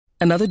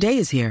Another day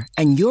is here,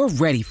 and you're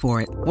ready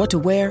for it. What to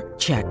wear?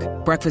 Check.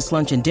 Breakfast,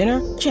 lunch, and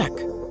dinner? Check.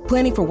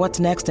 Planning for what's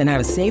next and how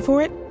to save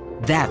for it?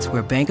 That's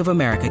where Bank of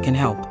America can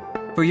help.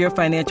 For your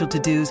financial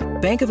to-dos,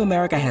 Bank of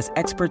America has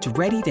experts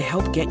ready to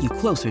help get you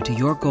closer to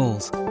your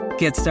goals.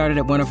 Get started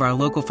at one of our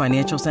local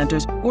financial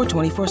centers or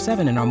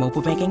 24/7 in our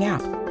mobile banking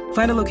app.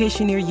 Find a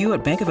location near you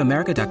at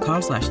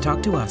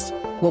bankofamerica.com/talktous.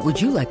 What would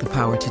you like the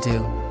power to do?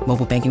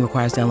 Mobile banking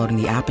requires downloading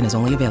the app and is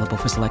only available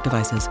for select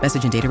devices.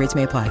 Message and data rates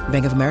may apply.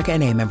 Bank of America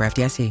N.A., member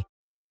FDIC.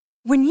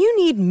 When you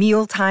need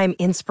mealtime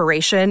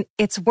inspiration,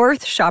 it's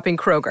worth shopping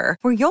Kroger,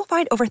 where you'll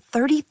find over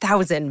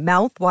 30,000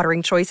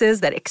 mouth-watering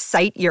choices that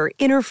excite your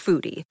inner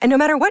foodie. And no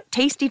matter what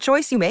tasty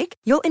choice you make,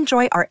 you'll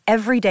enjoy our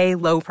everyday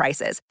low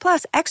prices,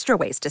 plus extra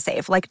ways to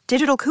save, like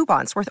digital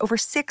coupons worth over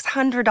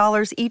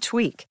 $600 each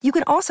week. You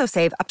can also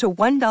save up to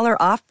 $1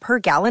 off per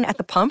gallon at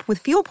the pump with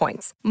fuel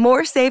points.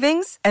 More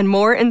savings and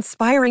more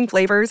inspiring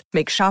flavors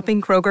make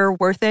shopping Kroger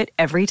worth it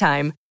every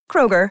time.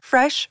 Kroger,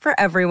 fresh for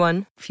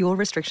everyone. Fuel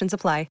restrictions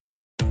apply.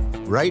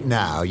 Right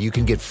now, you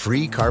can get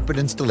free carpet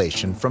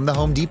installation from the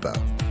Home Depot.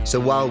 So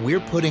while we're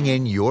putting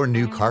in your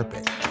new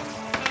carpet,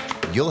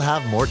 you'll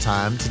have more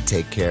time to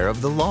take care of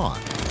the lawn.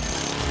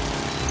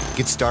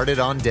 Get started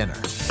on dinner.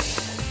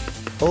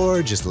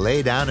 Or just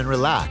lay down and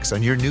relax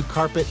on your new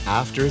carpet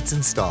after it's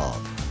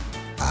installed.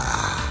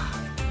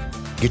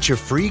 Get your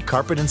free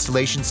carpet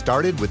installation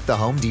started with the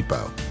Home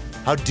Depot.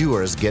 How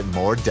doers get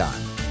more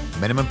done.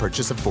 Minimum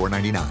purchase of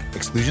 $4.99.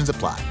 Exclusions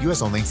apply.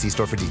 U.S. only. See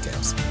store for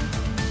details.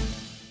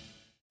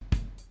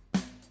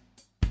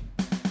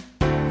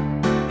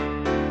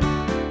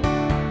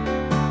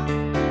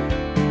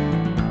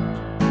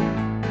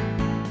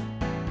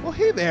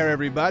 Hey there,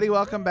 everybody.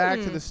 Welcome back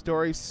to the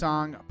Story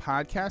Song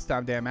Podcast.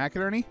 I'm Dan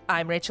McInerney.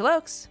 I'm Rachel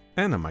Oakes.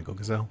 And I'm Michael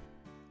Gazelle.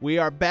 We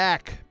are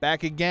back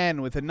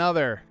again with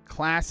another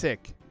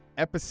classic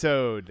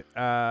episode.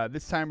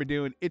 This time we're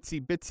doing Itsy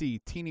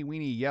Bitsy Teeny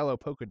Weeny Yellow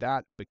Polka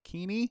Dot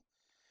Bikini.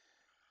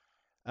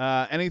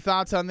 Any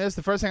thoughts on this?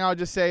 The first thing I would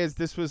just say is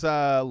this was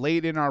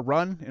late in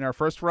our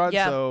first run.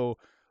 Yeah. So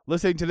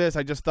listening to this,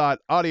 I just thought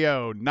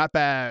audio not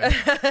bad.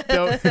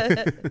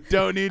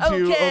 don't need to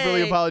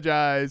overly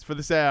apologize for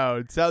the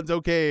sound. Sounds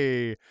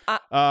okay.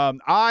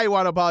 I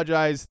want to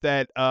apologize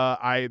that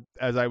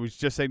as I was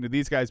just saying to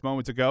these guys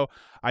moments ago,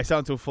 I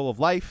sound so full of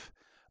life.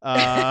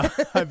 I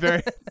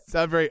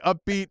sound very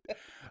upbeat.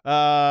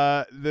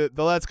 The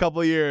last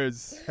couple of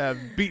years have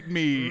beaten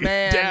me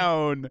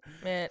down.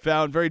 Man.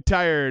 Found very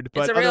tired.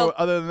 But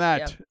other than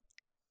that, yeah.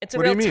 It's a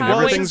what do real you mean? time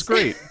Everything's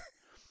great.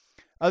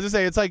 I was just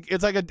saying, it's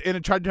like in a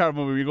Tarantino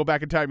movie. You go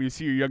back in time, you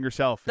see your younger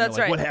self. And That's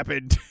you're like, right. What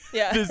happened?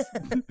 Yeah.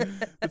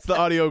 It's the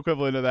audio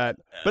equivalent of that.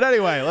 But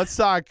anyway, let's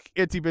talk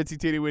Itsy Bitsy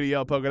Teeny Weeny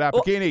Yellow Polka Dot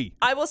Bikini.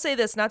 I will say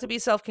this, not to be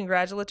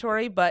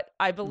self-congratulatory, but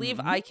I believe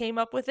I came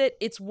up with it.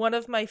 It's one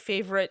of my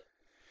favorite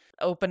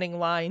opening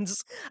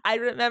lines. I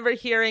remember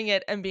hearing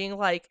it and being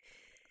like,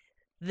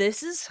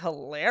 this is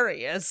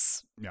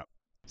hilarious. Yep.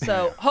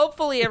 So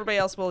hopefully everybody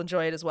else will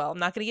enjoy it as well. I'm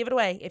not going to give it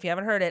away. If you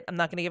haven't heard it, I'm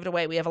not going to give it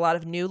away. We have a lot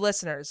of new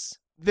listeners.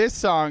 This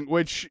song,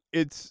 which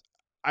it's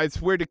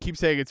weird to keep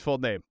saying its full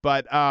name,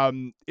 but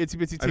Itsy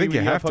Bitsy Teeny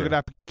Weeny Yellow Polka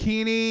Dot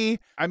Bikini.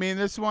 I mean,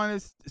 this one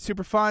is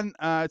super fun.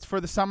 It's for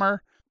the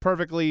summer.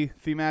 Perfectly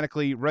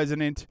thematically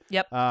resonant.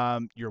 Yep.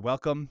 You're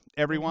welcome,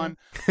 everyone.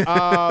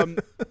 Stuff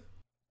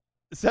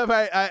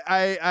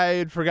I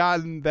had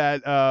forgotten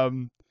that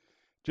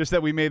just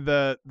that we made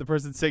the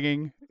person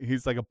singing,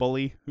 he's like a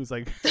bully who's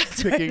like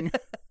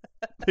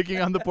picking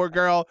on the poor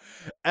girl,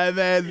 and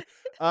then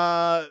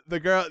the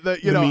girl,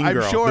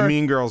 The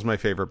mean girl's my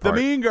favorite part.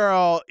 The mean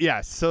girl,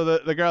 yes. So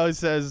the girl who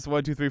says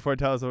 1, 2, 3, 4,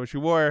 tell us what she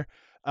wore,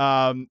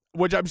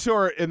 which I'm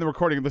sure in the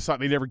recording of the song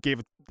they never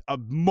gave a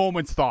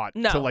moment's thought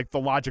to like the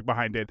logic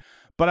behind it.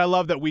 But I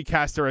love that we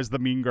cast her as the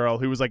mean girl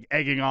who was like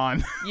egging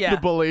on the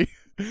bully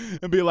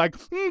and be like,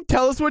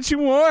 tell us what you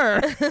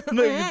wore.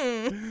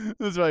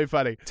 It's really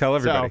funny. Tell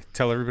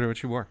everybody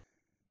what you wore.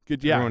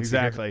 Good, yeah, Everyone's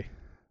exactly.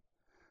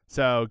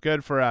 So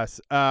good for us.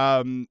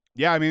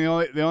 Yeah, I mean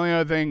the only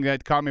other thing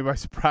that caught me by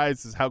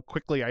surprise is how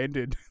quickly I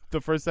ended the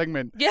first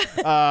segment. Yeah.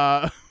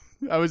 I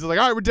was like,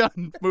 all right, we're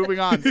done. Moving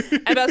on.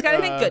 And I was kind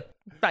of thinking, good.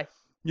 Bye.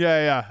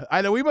 Yeah.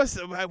 I know we were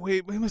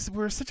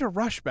such a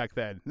rush back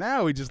then.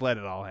 Now we just let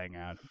it all hang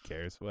out. Who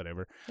cares?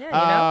 Whatever.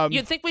 Yeah,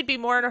 you'd think we'd be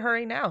more in a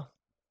hurry now.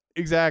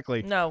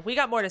 Exactly. No, we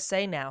got more to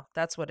say now.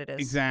 That's what it is.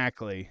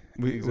 Exactly.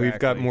 We've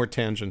got more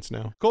tangents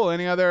now. Cool.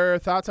 Any other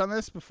thoughts on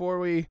this before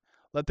we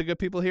let the good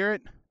people hear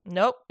it?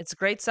 Nope. It's a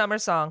great summer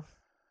song.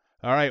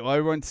 All right. Well,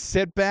 everyone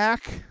sit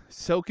back,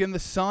 soak in the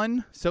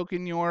sun, soak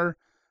in your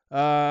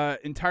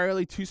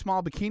entirely too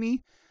small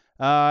bikini,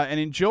 and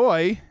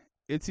enjoy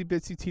Itsy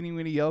Bitsy Teeny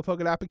Weeny Yellow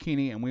Polka Dot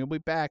Bikini, and we'll be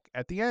back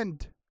at the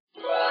end.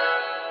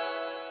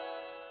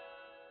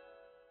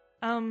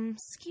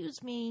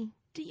 Excuse me.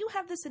 Do you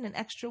have this in an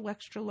extra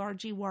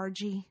largy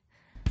wargy?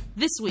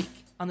 This week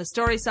on the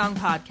Story Song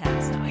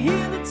Podcast. I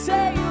hear the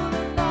tale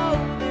and all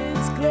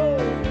its glory.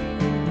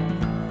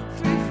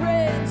 3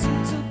 friends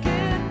who took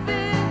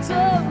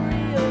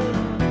inventory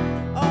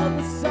of all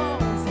the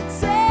songs that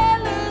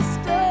tell a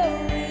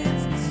story.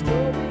 It's the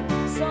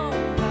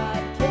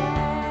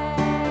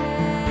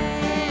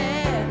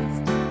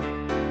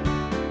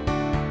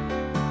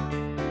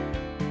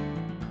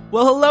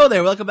Well, hello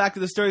there. Welcome back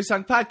to the Story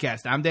Song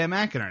Podcast. I'm Dan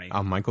McInerney.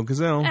 I'm Michael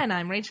Gazelle. And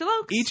I'm Rachel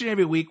Oakes. Each and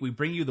every week, we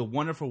bring you the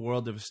wonderful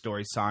world of a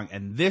story song.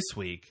 And this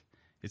week,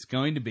 it's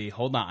going to be,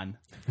 hold on,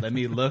 let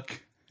me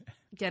look.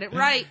 Get it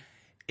right.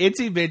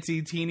 Itsy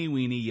Bitsy Teeny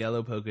Weeny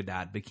Yellow Polka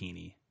Dot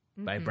Bikini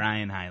by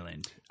Brian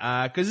Hyland.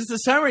 Because it's the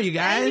summer, you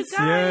guys.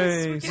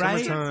 Yay, right?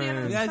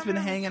 summertime. You guys been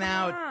hanging Come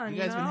out. on, You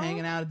guys been know?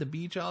 hanging out at the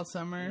beach all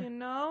summer. You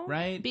know?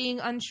 Right?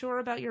 Being unsure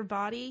about your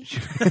body.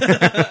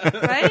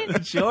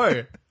 Right?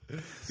 Sure.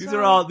 These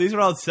are all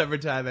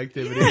summertime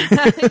activities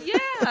Yeah.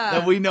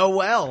 that we know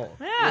well.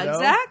 Yeah, you know?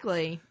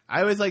 exactly. I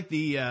always like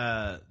the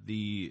I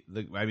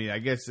mean, I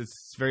guess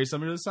it's very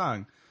similar to the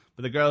song,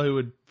 but the girl who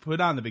would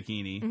put on the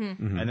bikini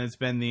and then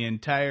spend the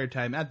entire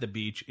time at the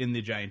beach in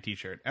the giant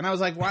t-shirt. And I was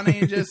like, why don't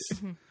you just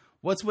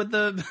what's with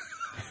the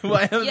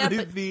why have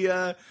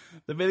the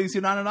bathing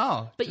suit on at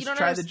all? But just you don't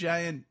try the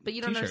giant But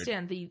you don't t-shirt.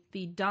 understand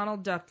the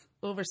Donald Duck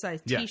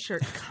oversized Yeah.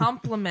 t-shirt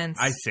complements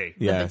I see.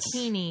 the Yes.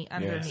 bikini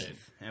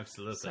underneath.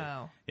 Absolutely.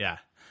 So Yeah.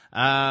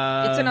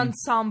 it's an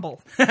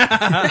ensemble.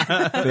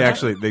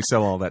 They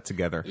sell all that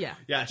together. Yeah.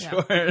 Yeah,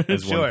 sure.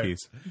 As sure. one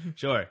piece.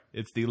 Sure.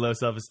 It's the low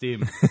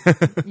self-esteem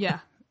Yeah.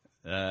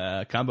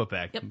 combo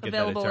pack. Yep. Get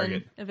that at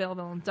Target.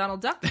 Available in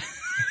Donald Duck.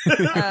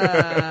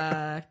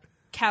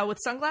 Cow with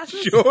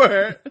sunglasses.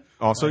 Sure.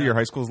 Also, your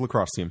high school's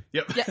lacrosse team.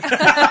 Yep.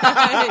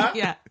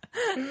 Yeah.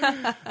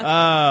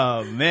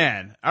 Oh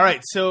man! All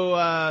right,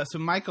 so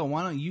Michael,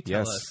 why don't you tell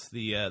Yes. us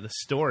the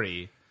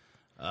story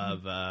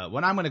of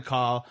what I'm going to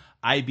call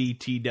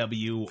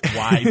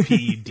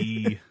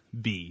IBTWYPDB?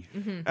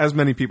 As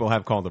many people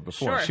have called it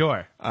before.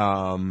 Sure.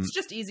 Sure. It's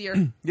just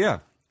easier. Yeah.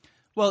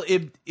 Well,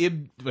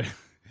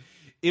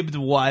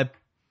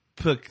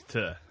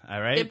 Ibdwipukta.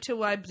 All right.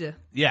 Ibtawibda.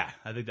 Yeah,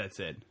 I think that's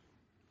it.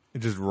 It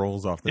just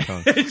rolls off the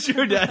tongue. It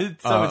sure does.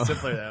 It's so much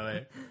simpler that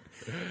way.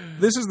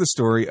 This is the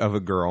story of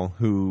a girl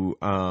who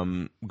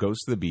goes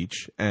to the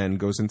beach and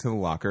goes into the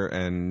locker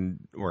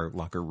or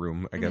locker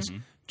room, I guess,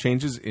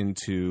 changes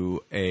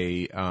into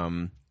a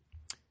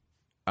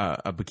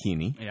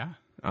bikini. Yeah.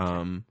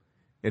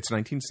 It's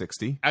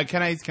 1960.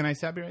 Can I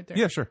stop you right there?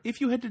 Yeah, sure. If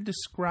you had to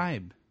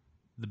describe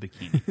the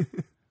bikini,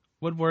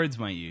 what words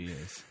might you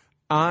use?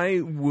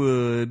 I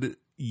would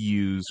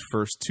use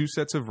first two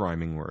sets of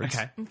rhyming words.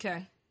 Okay.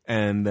 Okay.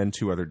 And then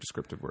two other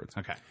descriptive words.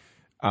 Okay.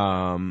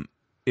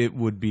 It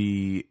would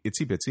be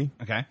itsy bitsy,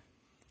 Okay.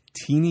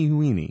 teeny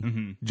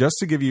weeny, just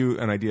to give you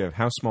an idea of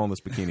how small this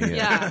bikini is.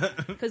 Yeah.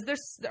 Because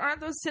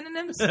aren't those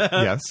synonyms?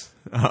 Yes.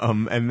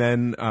 And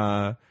then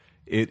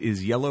it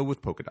is yellow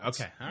with polka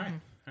dots. Okay. All right.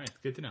 All right.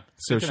 Good to know.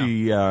 So Good to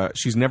know.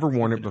 she's never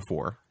worn it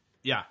before.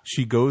 Yeah.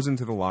 She goes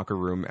into the locker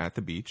room at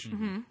the beach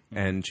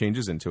and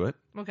changes into it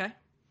Okay.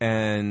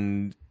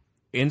 and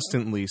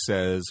instantly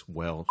says,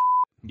 well,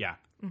 Yeah.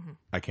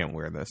 I can't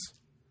wear this.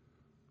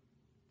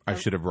 I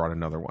should have brought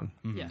another one.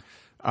 Yeah.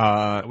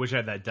 I wish I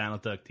had that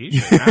Donald Duck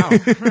t-shirt now.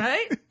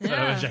 Right? That's what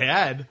I wish I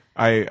had.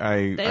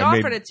 They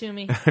offered it to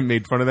me. I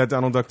made fun of that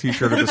Donald Duck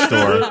t-shirt at the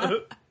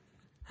store.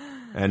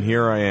 And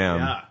here I am.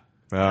 Yeah.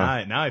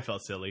 Well, Now I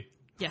felt silly.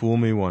 Yeah. fool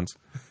me once.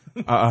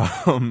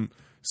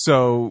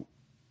 So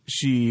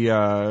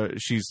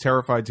she's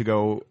terrified to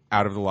go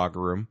out of the locker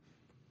room,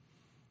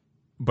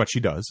 but she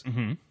does.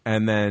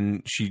 And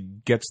then she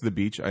gets to the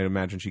beach. I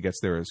imagine she gets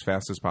there as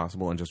fast as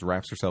possible and just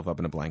wraps herself up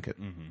in a blanket.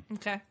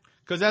 Okay.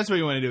 Because that's what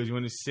you want to do is you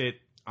want to sit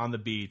on the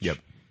beach Yep.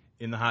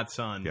 in the hot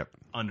sun Yep.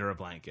 under a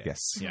blanket. Yes.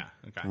 Yeah.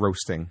 Okay.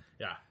 Roasting.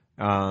 Yeah.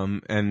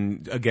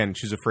 And again,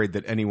 she's afraid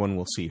that anyone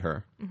will see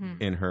her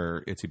in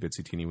her itsy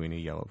bitsy teeny weeny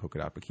yellow polka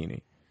dot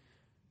bikini.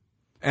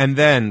 And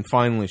then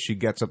finally she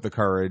gets up the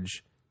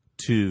courage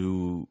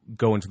to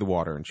go into the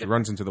water, and she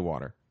runs into the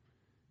water.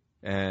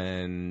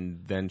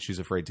 And then she's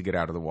afraid to get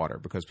out of the water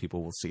because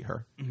people will see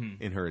her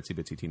in her itsy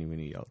bitsy teeny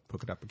weeny yellow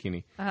polka dot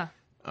bikini.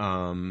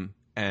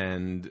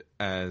 And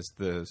as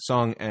the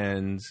song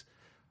ends,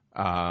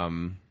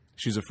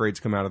 she's afraid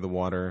to come out of the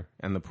water,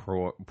 and the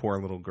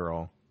poor little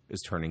girl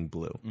is turning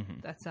blue.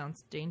 That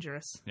sounds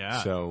dangerous.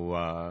 Yeah.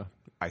 So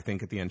I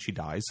think at the end she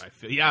dies.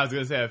 I was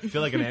going to say, I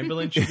feel like an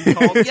ambulance should be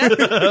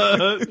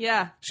called.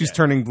 Yeah. She's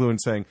turning blue and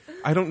saying,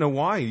 I don't know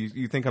why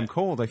you think I'm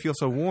cold. I feel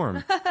so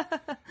warm.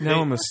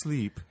 Now I'm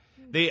asleep.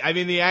 The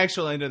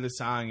actual end of the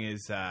song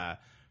is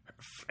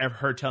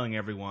her telling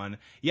everyone,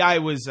 yeah, I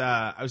was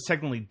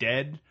technically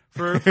dead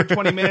for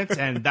 20 minutes,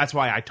 and that's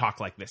why I talk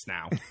like this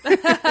now.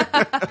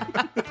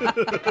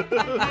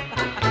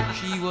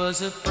 She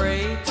was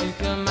afraid to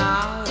come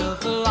out of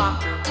the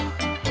locker.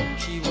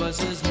 She was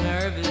as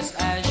nervous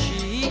as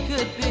she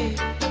could be.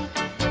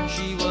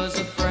 She was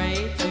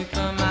afraid to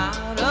come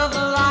out of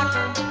the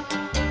locker.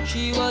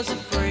 She was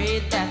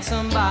afraid that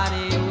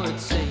somebody would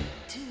say,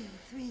 2,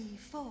 3,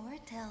 4,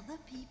 tell the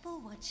people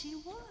what she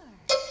wore.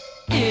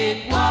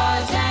 it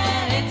was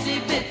an itsy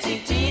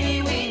bitsy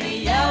teeny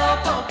weeny yellow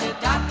polka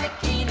dot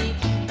bikini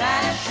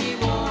that she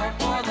wore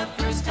for the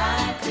first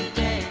time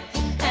today.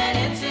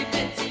 An itsy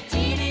bitsy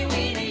teeny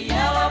weeny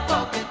yellow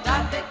polka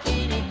dot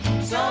bikini.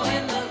 So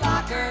in the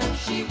locker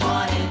she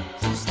wanted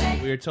to stay.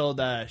 We were told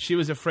she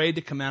was afraid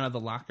to come out of the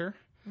locker,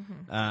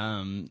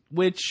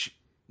 which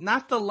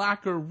not the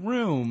locker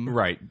room.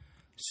 Right.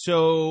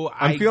 So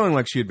I'm feeling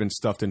like she had been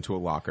stuffed into a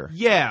locker.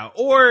 Yeah,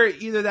 or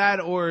either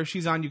that, or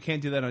she's on You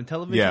Can't Do That on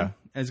Television. Yeah.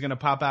 And is going to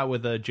pop out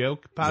with a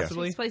joke,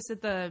 possibly. It's placed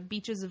at the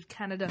beaches of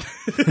Canada.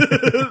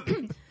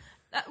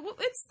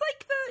 It's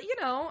like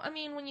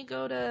when you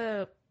go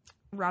to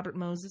Robert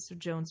Moses or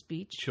Jones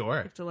Beach. Sure.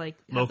 You have to have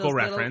local those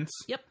reference.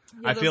 Yep.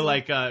 I feel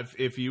like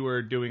if you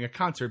were doing a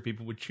concert,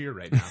 people would cheer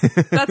right now.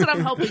 That's what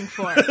I'm hoping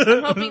for.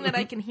 I'm hoping that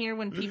I can hear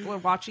when people are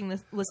watching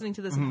this, listening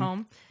to this at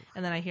home,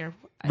 and then I hear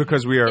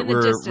because in the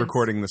we're distance.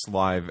 recording this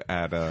live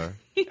at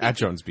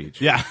Jones Beach.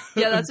 Yeah.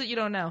 Yeah, that's what you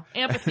don't know.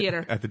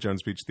 Amphitheater. At the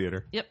Jones Beach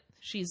Theater. Yep.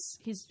 She's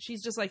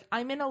just like,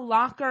 I'm in a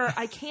locker.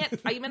 I'm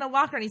in a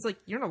locker. And he's like,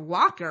 you're in a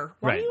locker?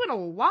 Why Right. are you in a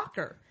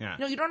locker? Yeah.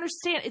 No, you don't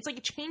understand. It's like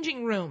a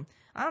changing room.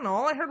 I don't know.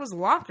 All I heard was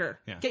locker.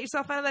 Yeah. Get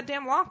yourself out of that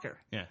damn locker.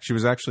 Yeah. She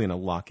was actually in a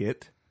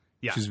locket.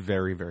 Yeah. She's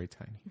very, very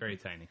tiny. Very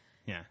tiny.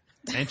 Yeah.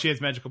 And she has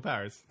magical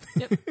powers.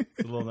 Yep. It's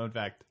a little known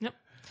fact. Yep.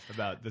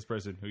 About this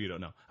person who you don't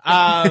know.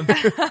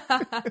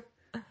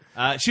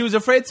 She was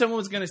afraid someone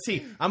was going to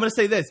see. I'm going to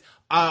say this.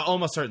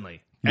 Almost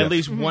certainly. Yes. At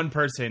least one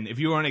person, if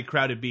you were on a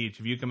crowded beach,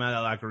 if you come out of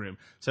that locker room,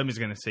 somebody's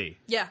going to see.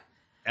 Yeah.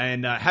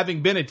 And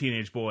having been a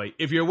teenage boy,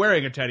 if you're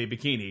wearing a tiny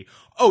bikini,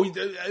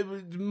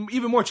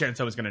 even more chance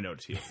someone's going to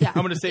notice you. Yeah.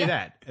 I'm going to say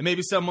that. And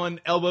maybe someone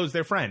elbows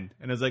their friend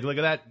and is like, look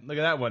at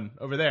that one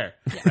over there.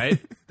 Yeah. Right?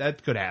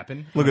 That could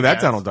happen. Look at that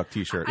Donald Duck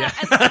t-shirt.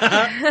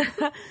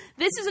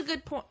 This is a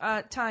good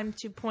time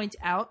to point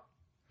out.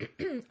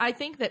 I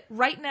think that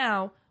right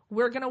now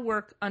we're going to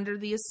work under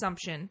the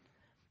assumption,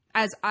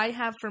 as I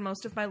have for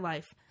most of my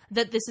life,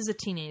 that this is a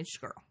teenage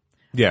girl.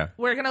 Yeah.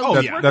 We're going to Oh,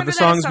 work yeah. under That the that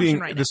song's assumption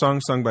right now. the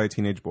song's sung by a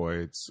teenage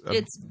boy.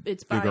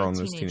 It's by girl a and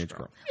this teenage teenage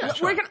girl. girl. Yeah,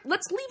 sure.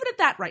 Let's leave it at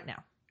that right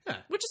now. Yeah.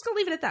 We're just gonna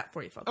leave it at that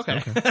for you folks.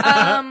 Okay.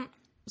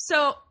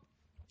 So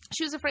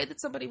she was afraid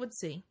that somebody would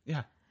see,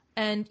 Yeah.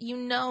 and you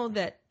know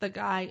that the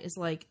guy is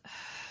like,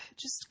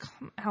 just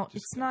come out.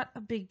 It's not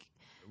a big.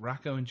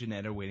 Rocco and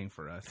Jeanette are waiting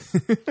for us.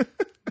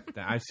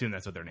 I assume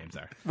that's what their names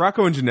are.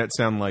 Rocco and Jeanette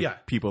sound like Yeah.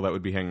 people that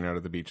would be hanging out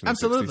at the beach in the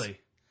 60s. Absolutely.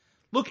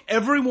 Look,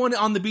 everyone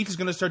on the beach is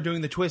going to start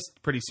doing the twist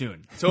pretty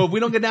soon. So if we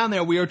don't get down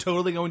there, we are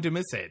totally going to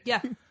miss it.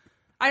 Yeah,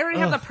 I already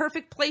have the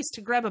perfect place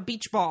to grab a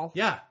beach ball.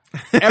 Yeah.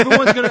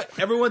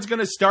 Everyone's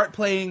gonna start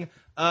playing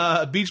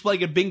beach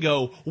blanket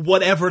bingo,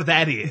 whatever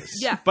that is.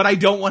 Yeah. But I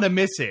don't want to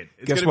miss it.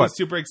 It's Guess gonna what? be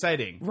super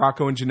exciting.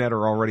 Rocco and Jeanette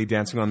are already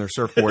dancing on their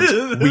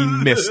surfboards. We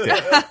missed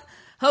it.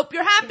 Hope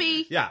you're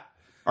happy. Yeah.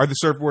 Are the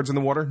surfboards in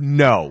the water?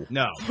 No.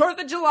 No.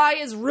 4th of July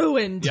is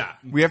ruined. Yeah.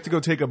 We have to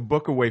go take a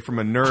book away from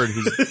a nerd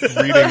who's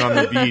reading on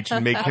the beach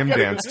and make him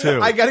dance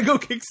too. I gotta go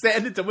kick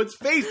sand in someone's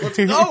face. Let's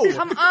go.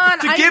 Come on,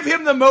 To give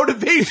him the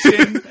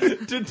motivation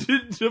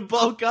to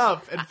bulk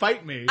up and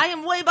fight me. I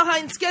am way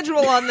behind schedule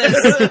on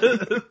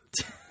this.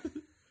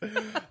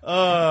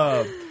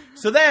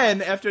 So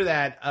then, after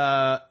that,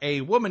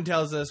 a woman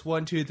tells us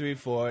 1, 2, 3,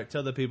 4.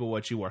 Tell the people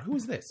what you wore. Who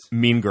is this?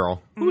 Mean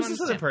girl. Who is this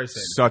other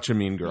person? Such a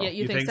mean girl. Yeah,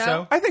 You think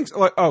so? I think so.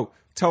 Like,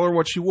 tell her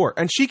what she wore.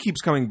 And she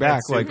keeps coming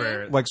back, That's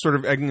super- like sort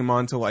of egging him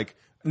on to like,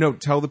 no,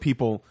 tell the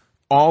people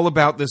all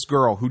about this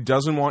girl who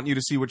doesn't want you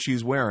to see what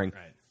she's wearing.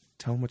 Right.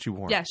 Tell them what you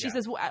wore. Yeah, she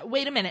says,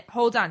 "Wait a minute,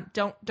 hold on,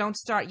 don't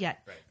start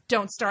yet. Right.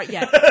 Don't start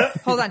yet.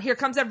 Hold on, here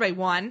comes everybody.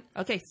 1,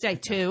 okay, stay.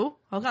 2,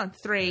 hold on,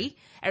 3.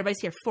 Everybody's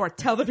here. 4.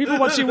 Tell the people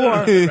what she wore.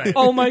 Right.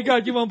 Oh my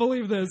god, you won't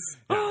believe this.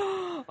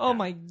 Oh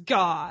my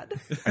god,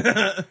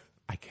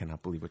 I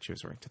cannot believe what she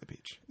was wearing to the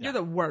beach. you're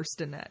the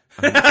worst, Annette.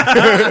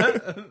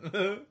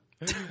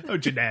 Oh,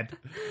 Jeanette.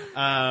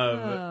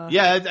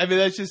 Yeah, I mean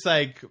that's just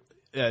like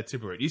it's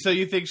super weird. So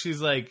you think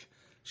she's like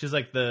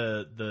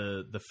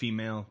the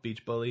female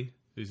beach bully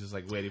who's just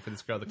like waiting for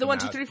this girl to The come 1,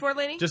 2, out? 3, 4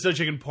 lady. Just so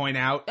she can point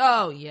out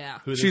Oh yeah,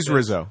 who this She's is?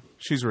 Rizzo.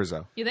 She's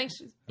Rizzo. you think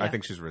she's? I Yeah.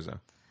 think she's Rizzo.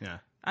 Yeah.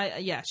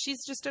 Yeah,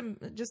 she's just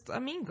a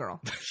mean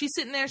girl. She's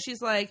sitting there.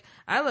 She's like,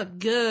 I look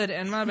good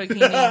in my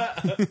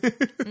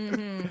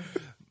bikini.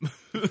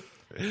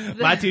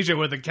 My t-shirt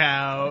with a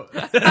cow.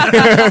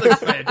 Looks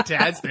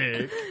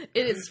fantastic.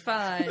 It is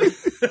fine.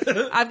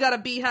 I've got a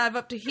beehive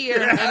up to here,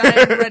 and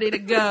I am ready to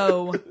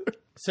go.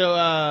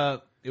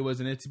 So it was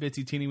an itsy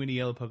bitsy teeny weeny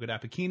yellow polka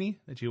dot bikini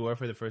that you wore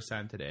for the first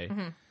time today.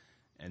 Mm-hmm.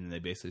 And they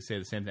basically say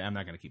the same thing. I'm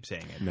not going to keep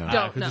saying it. No.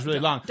 Don't, Because it's no,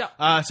 really don't, long.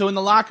 don't. So in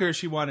the locker,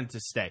 she wanted to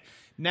stay.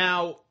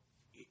 Now,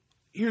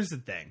 here's the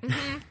thing.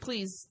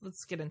 Please,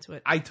 let's get into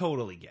it. I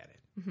totally get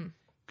it. Mm-hmm.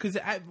 Because,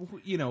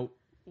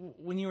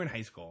 when you were in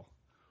high school,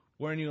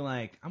 weren't you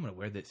like, I'm going to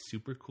wear this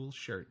super cool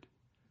shirt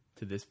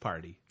to this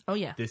party. Oh,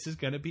 yeah. This is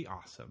going to be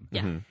awesome.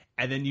 Yeah.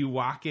 And then you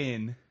walk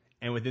in,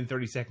 and within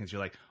 30 seconds,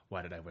 you're like,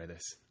 why did I wear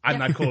this? I'm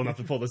not cool enough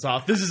to pull this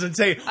off. This is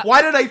insane.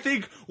 Why did I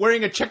think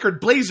wearing a checkered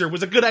blazer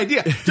was a good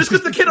idea? Just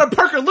because the kid on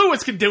Parker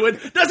Lewis can do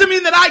it doesn't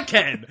mean that I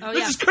can. Oh,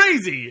 This yeah. is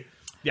crazy.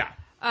 Yeah.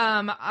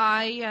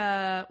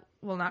 I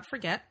will not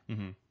forget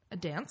a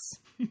dance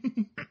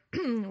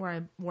where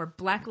I wore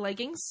black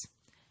leggings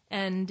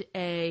and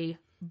a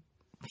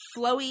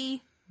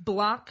flowy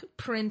block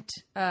print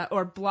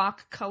or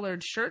block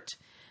colored shirt,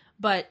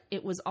 but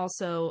it was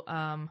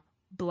also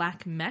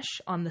black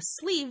mesh on the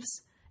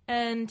sleeves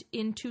and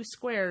in 2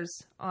 squares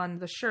on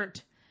the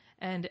shirt.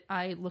 And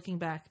I, looking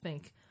back,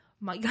 think,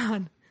 my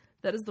God,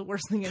 that is the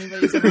worst thing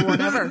anybody's ever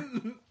worn ever.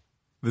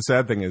 The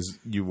sad thing is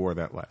you wore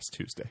that last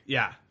Tuesday.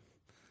 Yeah.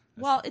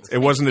 Well, It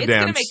wasn't a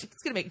dance.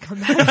 It's going to make a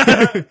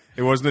comeback.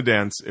 It wasn't a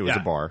dance. It was a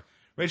bar.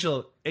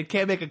 Rachel, it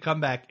can't make a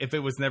comeback if it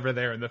was never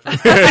there in the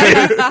first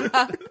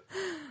place.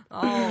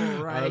 All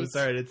right. I'm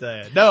sorry to tell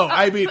you. No,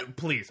 I mean,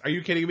 please. Are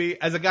you kidding me?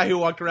 As a guy who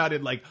walked around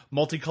in like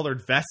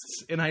multicolored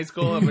vests in high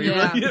school, am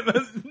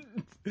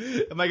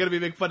I going to be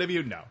making fun of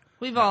you? No.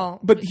 We've all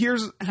But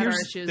here's had our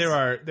issues. There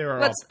are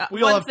Let's-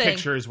 we all one have thing.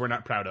 pictures we're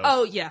not proud of.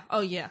 Oh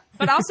yeah.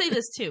 But I'll say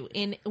this too: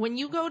 when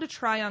you go to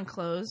try on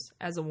clothes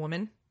as a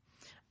woman,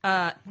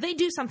 they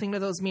do something to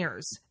those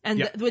mirrors and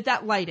Yeah. with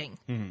that lighting,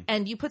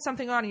 and you put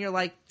something on and you're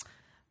like,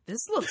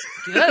 "This looks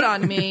good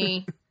on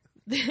me."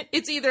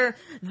 It's either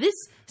this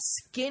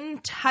skin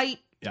tight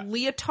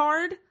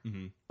leotard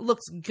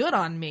looks good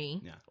on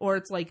me, or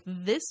it's like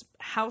this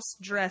house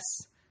dress.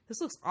 This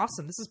looks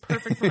awesome. This is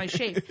perfect for my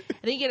shape. And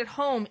then you get it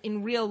home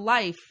in real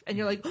life, and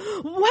you're like,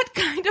 what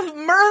kind of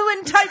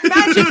Merlin-type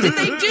magic did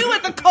they do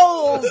at the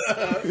Kohl's?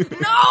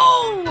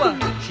 No!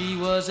 She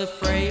was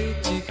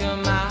afraid to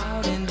come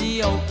out in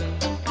the open,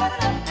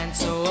 and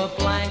so a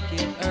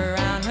blanket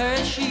around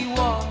her she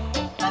wore.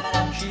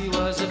 She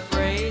was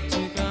afraid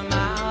to come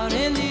out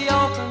in the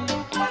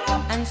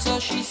open, and so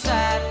she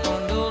sat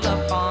bundled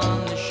up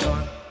on the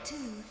shore. 2,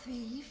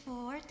 3,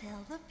 4,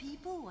 tell the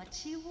people what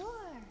she wore.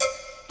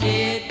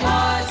 It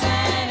was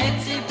an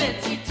itsy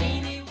bitsy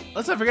teeny wee.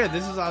 Let's not forget,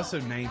 this is also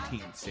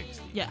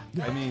 1960. Yeah.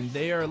 I mean,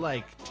 they are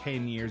like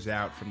 10 years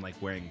out from like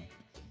wearing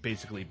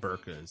basically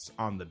burqas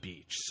on the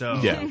beach. So,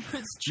 Yeah.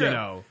 It's true. you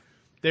know,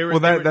 they were. Well,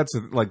 they were- that's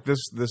like this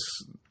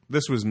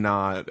was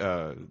not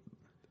a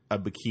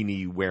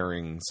bikini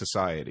wearing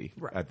society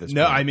at this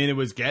no, point. I mean, it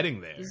was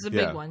getting there. This is a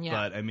Yeah. big one, yeah.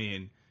 But I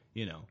mean,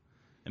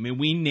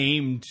 we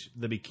named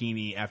the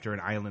bikini after an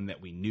island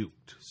that we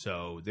nuked.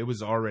 So it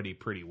was already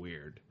pretty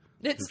weird.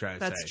 I'm trying to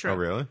That's say. true. Oh,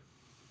 really?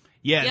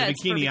 Yeah, Yeah, the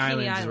it's for Bikini Bikini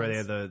Islands is where they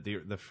Islands.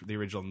 had the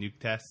original nuke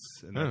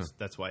tests, and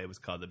that's why it was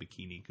called the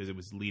Bikini, because it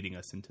was leading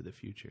us into the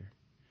future.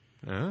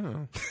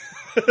 Oh.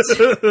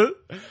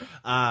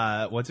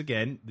 Once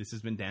again, this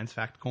has been Dan's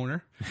Fact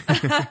Corner.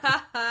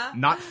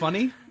 Not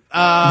funny,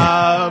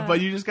 but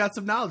you just got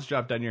some knowledge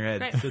dropped on your head.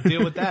 Great. So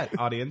deal with that,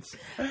 audience.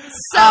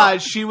 So,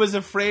 She was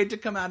afraid to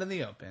come out in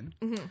the open,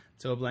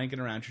 so a blanket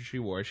around her she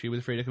wore. She was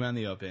afraid to come out in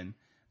the open,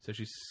 so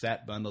she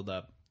sat bundled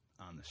up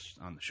on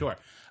the shore.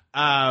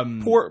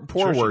 Poor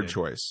Sure she word did.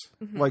 choice.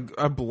 Like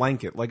a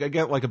blanket. Like I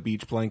get like a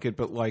beach blanket,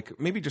 but like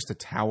maybe just a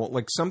towel.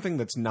 Like something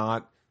that's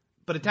not.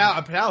 But a towel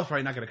is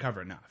probably not going to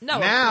cover enough. no,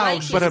 now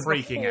blanket she's is the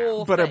freaking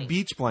whole out. But a thing.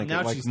 beach blanket.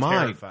 Now like she's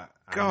my terrified.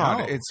 I God,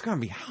 know. it's gonna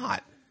be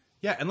hot.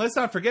 Yeah, and let's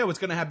not forget what's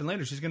going to happen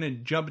later. She's going to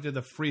jump into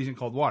the freezing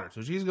cold water.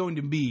 So she's going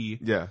to be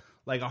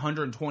like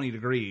 120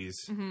 degrees,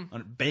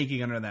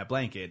 baking under that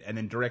blanket, and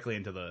then directly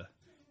into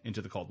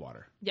the cold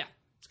water. Yeah.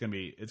 It's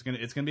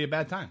gonna be a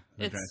bad time.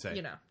 I'm trying to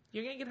say.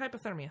 You're going to get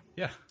hypothermia.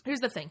 Yeah. Here's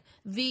the thing.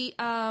 The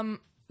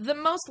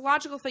most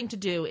logical thing to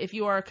do if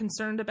you are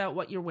concerned about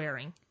what you're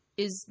wearing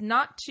is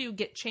not to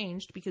get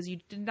changed, because you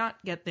did not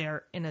get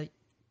there in a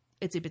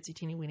itsy bitsy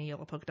teeny weeny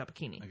yellow polka dot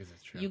bikini. I guess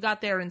that's true. You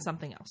got there in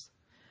something else.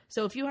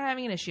 So if you are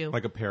having an issue,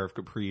 Like a pair of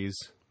capris.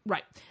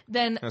 right,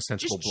 then A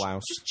sensible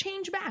blouse. Just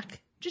change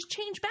back. Just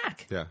change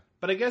back. Yeah.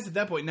 But I guess at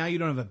that point now you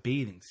don't have a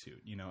bathing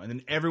suit, and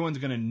then everyone's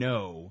gonna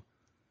know.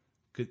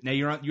 Cause now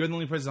you're the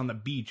only person on the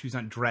beach who's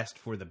not dressed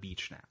for the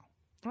beach now.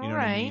 You know what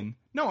I Alright. mean?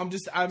 No, I'm So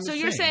just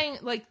you're saying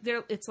like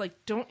it's like,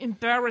 don't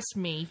embarrass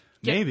me.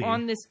 Get Maybe.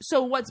 on this.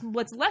 So what's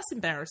less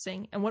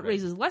embarrassing and what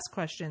raises less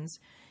questions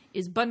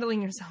is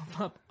bundling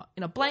yourself up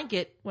in a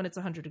blanket when it's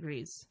 100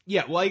 degrees.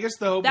 Yeah, well, I guess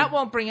the hope That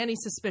won't bring any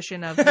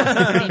suspicion of what's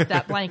underneath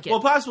that blanket.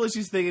 Well, possibly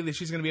she's thinking that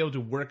she's going to be able to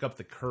work up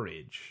the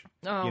courage.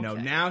 Oh,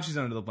 okay. Now she's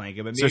under the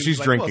blanket, but So maybe she's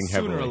like, drinking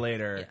sooner or heavily.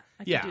 later.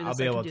 Yeah, I can do I'll this,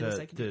 be I can able do this,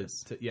 I can do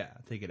this. to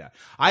take it out.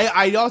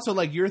 I also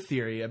like your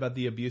theory about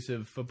the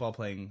abusive football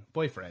playing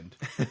boyfriend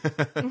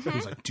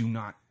who's like, do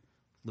not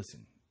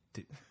listen.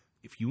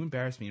 If you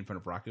embarrass me in front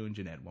of Rocco and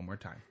Jeanette one more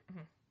time,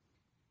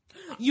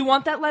 You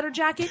want that leather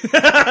jacket?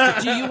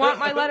 Do you want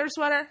my leather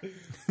sweater?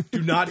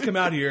 do not come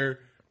out here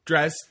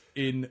dressed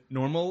in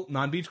normal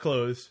non-beach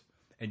clothes,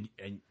 and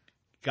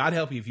God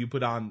help you if you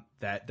put on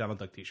that Donald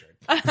Duck t-shirt.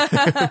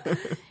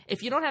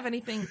 If you don't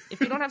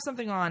have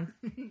something on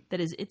that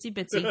is itsy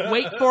bitsy,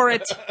 wait for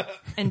it,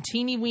 and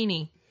teeny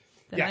weeny,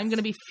 then Yes. I'm going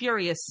to be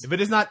furious. If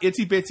it is not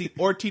itsy bitsy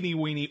or teeny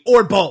weeny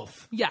or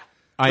both, Yeah.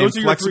 I am Those are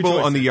your three flexible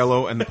on the choices.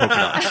 yellow and the polka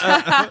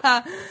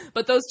dots.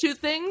 But those two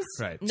things,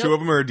 Right. nope. Two of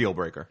them are a deal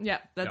breaker. Yeah,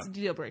 that's a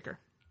deal breaker.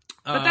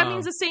 But that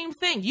means the same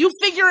thing. You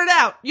figure it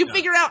out. You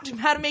figure out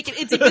how to make it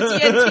itsy bitsy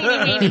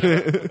and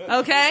teeny weeny.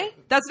 Okay?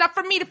 That's not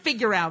for me to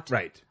figure out.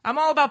 Right. I'm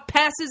all about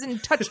passes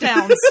and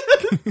touchdowns.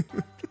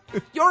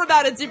 You're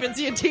about itsy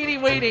bitsy and teeny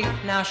weeny.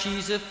 Now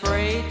she's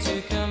afraid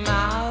to come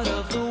out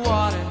of the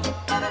water,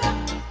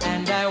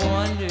 and I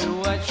wonder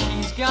what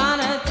she's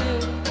gonna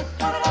do.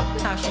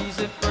 Now she's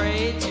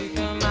afraid to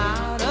come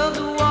out of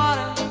the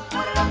water,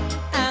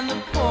 and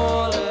the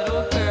poor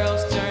little girl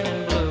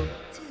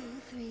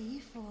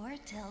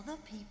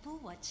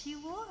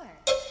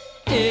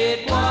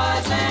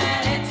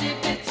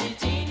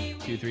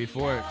 2, 3,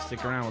 4.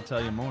 Stick around. We'll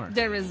tell you more.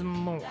 There is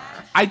more.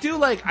 I do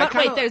like. But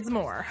wait, there's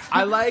more.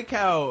 I like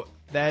how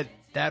that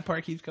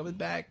part keeps coming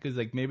back because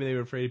like maybe they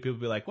were afraid people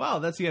would be like, "Well,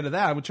 that's the end of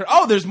that." I'm gonna turn.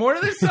 Oh, there's more to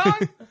this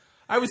song.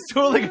 I was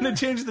totally going to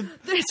change the.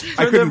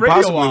 I couldn't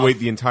possibly wait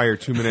the entire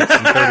 2 minutes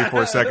and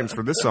 34 seconds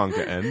for this song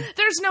to end.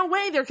 There's no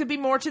way there could be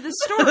more to this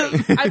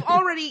story. I've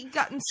already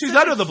gotten. She's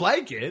under the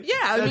blanket. Yeah,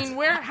 I mean,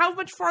 how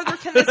much farther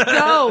can this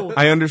go?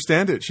 I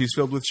understand it. She's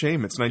filled with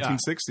shame. It's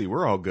 1960.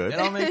 We're all good. It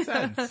all makes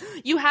sense.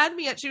 You had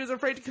me at she was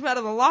afraid to come out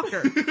of the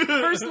locker.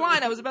 First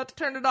line, I was about to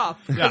turn it off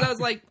because I was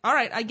like, all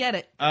right, I get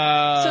it.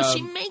 So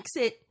she makes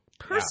it,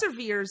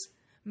 perseveres,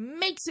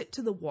 makes it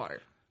to the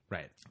water.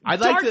 Right.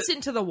 Darts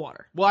into the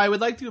water. Well, I would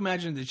like to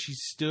imagine that she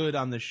stood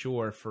on the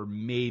shore for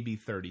maybe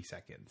 30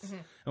 seconds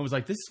and was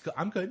like,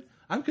 I'm good.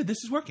 This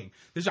is working.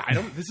 This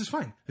is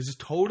fine. This is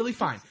totally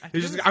fine. I'm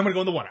going to go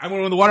in the water. I'm going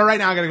to go in the water right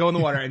now. I'm going to go in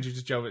the water. And she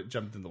just jumped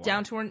in the water.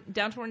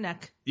 Down to her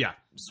neck. Yeah.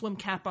 Swim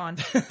cap on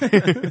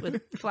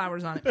with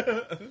flowers on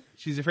it.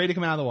 She's afraid to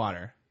come out of the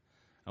water.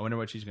 I wonder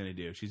what she's going to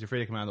do. She's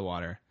afraid to come out of the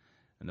water.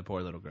 And the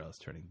poor little girl is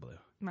turning blue.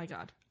 My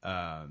God.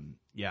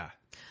 Yeah.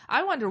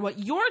 I wonder what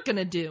you're going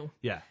to do.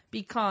 Yeah.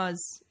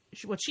 Because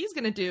what she's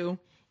going to do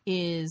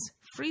is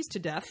freeze to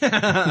death.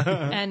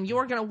 And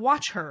you're going to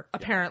watch her,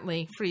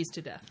 apparently, freeze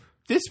to death.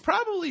 This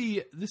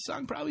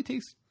song probably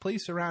takes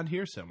place around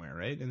here somewhere,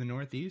 right? In the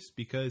Northeast?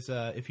 Because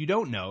if you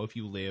don't know, if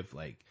you live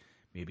like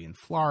maybe in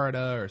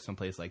Florida or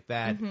someplace like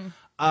that,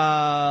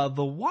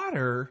 the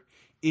water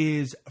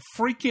is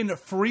freaking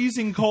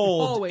freezing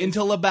cold Always.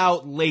 Until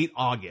about late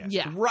August.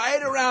 Yeah.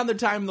 Right around the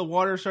time the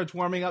water starts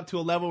warming up to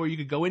a level where you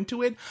could go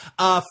into it,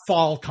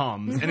 fall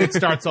comes and it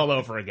starts all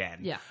over again.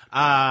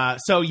 Yeah.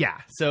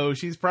 So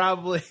she's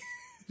probably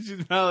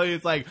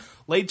it's like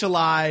late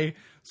July,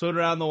 float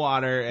around the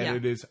water, and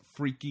it is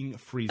freaking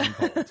freezing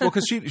cold. Well,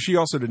 because she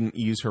also didn't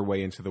ease her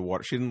way into the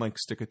water. She didn't like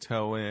stick a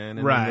toe in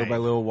and then little by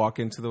little walk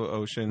into the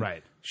ocean.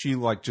 Right. She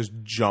like just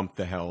jumped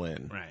the hell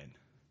in. Right.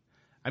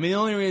 I mean, the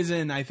only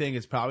reason I think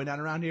it's probably not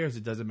around here is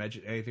it doesn't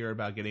mention anything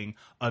about getting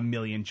a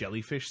million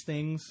jellyfish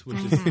things, which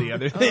is the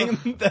other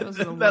thing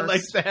that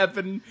likes to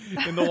happen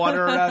in the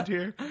water around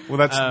here. Well,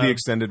 that's the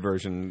extended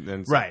version.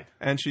 And right.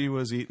 And she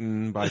was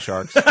eaten by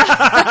sharks.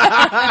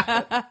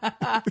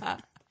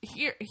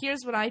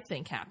 Here's what I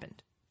think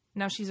happened.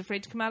 Now she's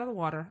afraid to come out of the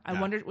water.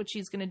 I wondered what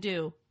she's going to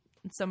do.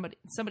 And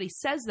somebody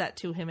says that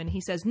to him, and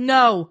he says,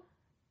 "No,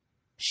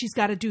 she's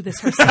got to do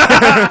this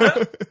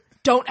herself.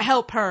 Don't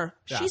help her.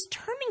 Yeah. She's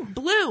turning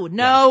blue.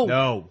 No.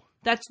 No.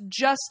 That's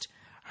just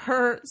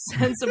her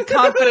sense of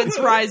confidence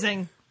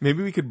rising.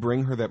 Maybe we could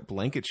bring her that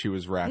blanket she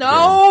was wrapped in.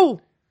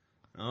 No.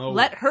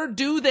 Let her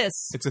do this.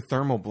 It's a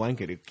thermal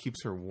blanket. It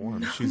keeps her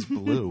warm. She's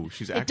blue.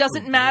 She's It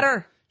doesn't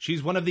matter.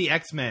 She's one of the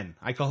X-Men.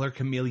 I call her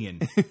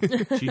Chameleon.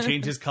 She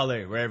changes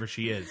color wherever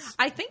she is.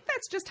 I think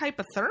that's just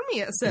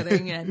hypothermia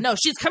setting in. No,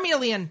 she's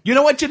Chameleon. You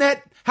know what,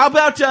 Jeanette? How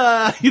about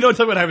you don't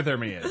tell me what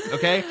hypothermia is,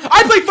 okay?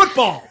 I play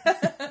football!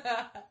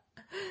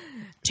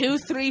 2,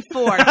 3,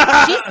 4.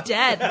 She's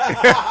dead. From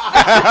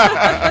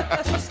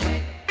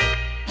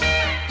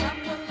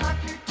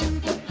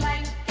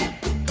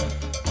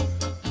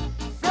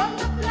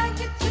the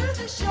blanket to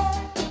the shore.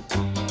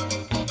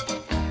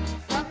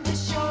 From the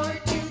shore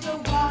to the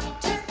water.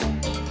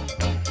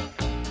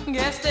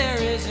 Guess there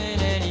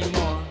isn't any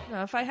more.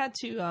 If I had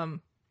to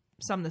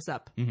sum this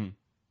up,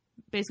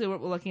 basically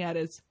what we're looking at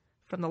is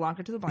from the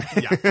locker to the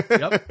blanket. Yeah.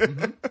 Yep.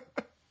 Mm-hmm.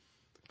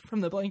 From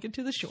the blanket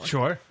to the shore.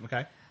 Sure.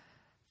 Okay.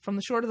 From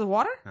the shore to the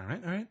water? All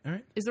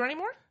right. Is there any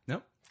more?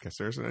 Nope. Guess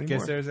there isn't any Guess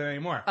more. there isn't any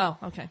more. Oh,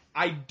 okay.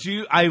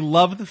 I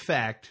love the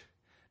fact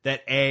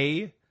that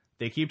they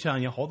keep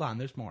telling you, hold on,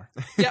 there's more.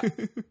 Yep.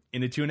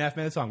 In a 2.5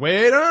 minute song.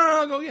 Wait,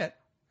 no, go yet.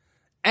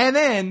 And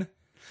then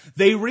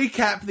they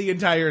recap the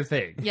entire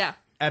thing. Yeah.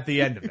 At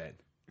the end of it.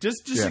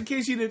 Just in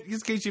case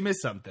you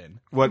missed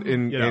something. What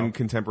in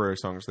contemporary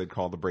songs they'd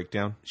call the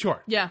breakdown?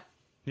 Sure. Yeah.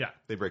 Yeah.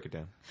 They break it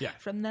down. Yeah.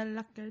 From the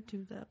locker to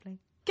the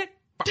blanket.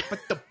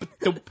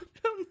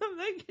 From the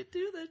blanket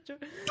to the shore.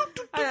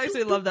 I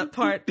actually love that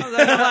part. I'm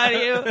not gonna lie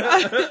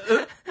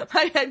to you.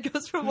 My head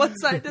goes from one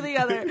side to the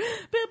other.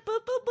 Boop, boop,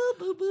 boop, boop,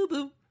 boop,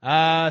 boop,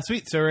 boop.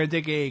 Sweet. So we're going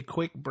to take a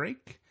quick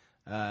break.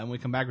 And when we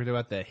come back, we're talking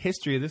about the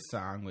history of this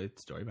song with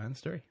Story Behind the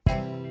Story.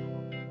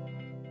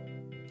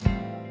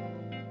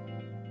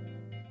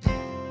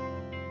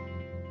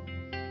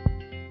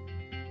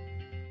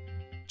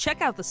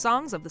 Check out the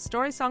songs of the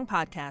Story Song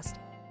Podcast.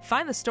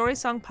 Find the Story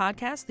Song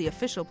Podcast, the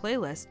official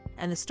playlist,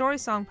 and the Story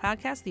Song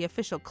Podcast, the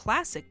official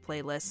classic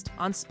playlist,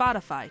 on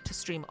Spotify to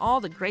stream all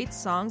the great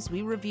songs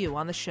we review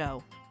on the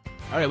show.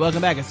 All right,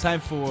 welcome back. It's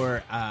time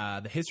for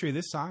the history of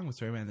this song with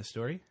Story Behind the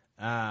Story.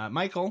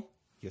 Michael.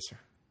 Yes, sir.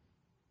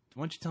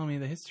 Why don't you tell me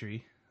the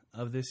history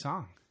of this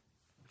song?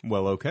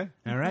 Well, okay.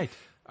 All right.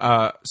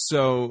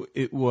 So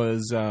it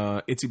was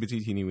Itsy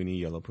Bitsy Teeny Weeny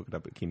Yellow Polka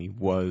Dot Bikini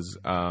was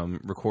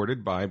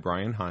recorded by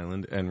Brian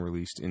Hyland and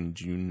released in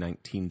June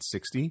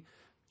 1960.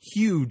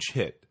 Huge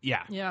hit.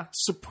 Yeah.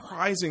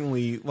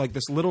 Surprisingly, like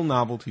this little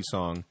novelty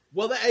song.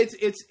 Well,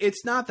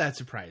 it's not that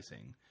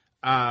surprising.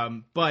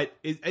 But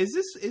is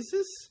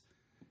this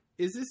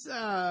is this?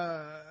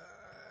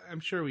 I'm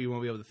sure we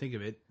won't be able to think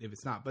of it if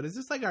it's not. But is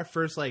this like our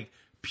first like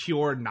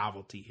pure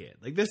novelty hit?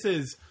 Like this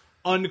is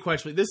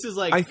unquestionably. This is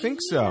like I think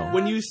so.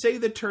 When you say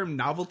the term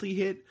novelty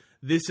hit,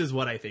 this is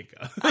what I think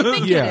of. I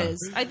think Yeah. it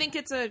is. I think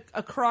it's a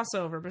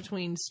crossover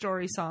between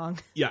story song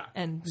Yeah.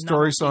 and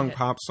Story novelty song, hit.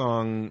 pop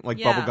song, like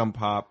Yeah. bubblegum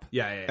pop.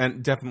 Yeah.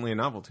 And definitely a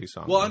novelty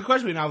song. Well,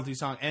 unquestionably a novelty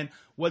song. And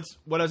what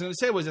I was going to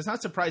say was it's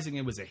not surprising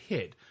it was a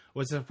hit.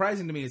 What's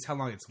surprising to me is how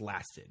long it's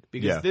lasted.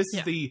 Because Yeah. this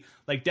is the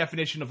like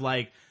definition of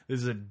like this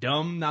is a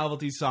dumb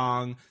novelty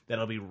song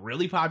that'll be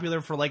really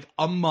popular for like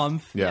a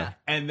month. Yeah.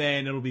 And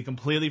then it'll be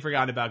completely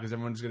forgotten about because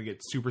everyone's going to get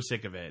super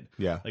sick of it.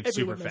 Yeah. Like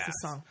Everyone super knows fast.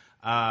 the song.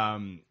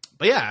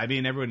 But yeah, I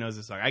mean, everyone knows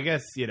this song. I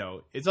guess,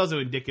 it's also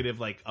indicative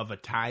like of a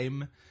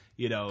time,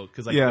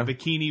 because like Yeah. the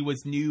bikini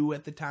was new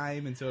at the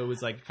time. And so it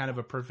was like kind of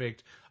a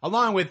perfect,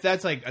 along with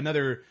that's like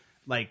another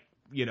like,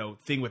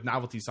 thing with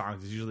novelty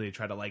songs is usually they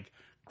try to like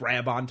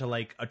grab onto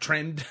like a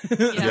trend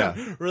Yeah.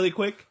 really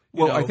quick.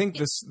 Well, I think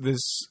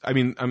this. I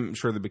mean, I'm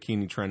sure the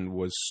bikini trend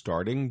was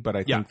starting, but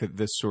I think that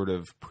this sort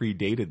of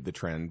predated the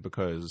trend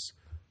because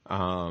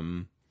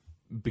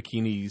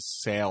bikini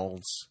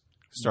sales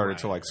started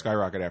to like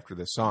skyrocket after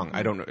this song.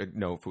 I don't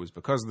know if it was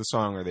because of the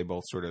song or they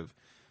both sort of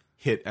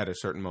hit at a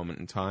certain moment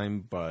in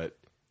time, but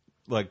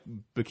like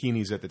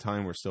bikinis at the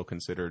time were still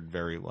considered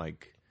very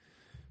like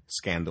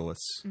scandalous.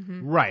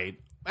 Right.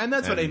 And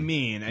that's what I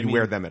mean. You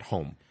wear them at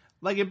home.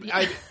 Like,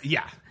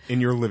 yeah. In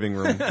your living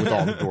room with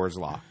all the doors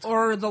locked.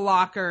 Or the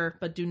locker,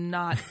 but do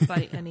not,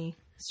 by any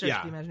stretch Yeah.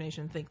 of the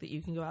imagination, think that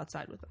you can go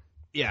outside with them.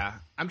 Yeah,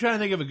 I'm trying to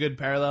think of a good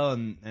parallel,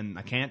 and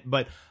I can't.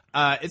 But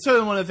it's sort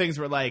of one of the things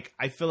where, like,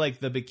 I feel like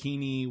the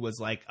bikini was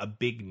like a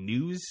big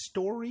news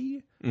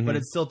story, but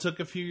it still took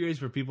a few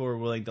years where people were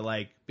willing to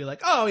like be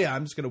like, "Oh yeah,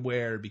 I'm just gonna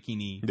wear a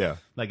bikini,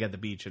 like at the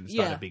beach, and it's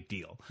not a big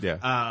deal."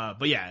 Yeah.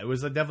 But yeah, it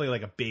was definitely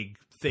like a big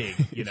thing.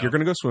 If you're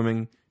gonna go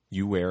swimming,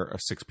 you wear a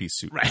 6-piece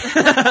suit. Right.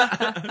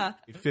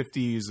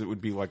 50s, it would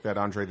be like that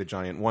Andre the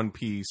Giant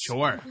 1-piece.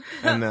 Sure.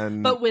 And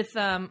then, But with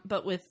cone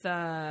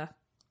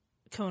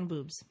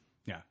boobs.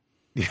 Yeah.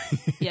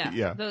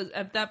 Yeah. Those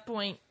at that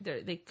point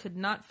they could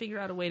not figure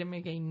out a way to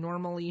make a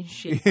normally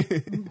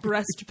shaped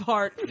breast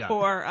part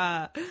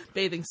for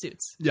bathing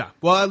suits. Yeah.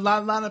 Well, a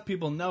lot of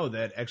people know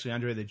that actually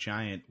Andre the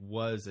Giant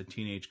was a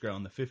teenage girl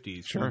in the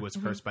 50s who was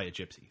cursed by a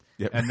gypsy.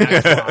 Yep.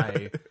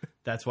 And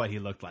that's why he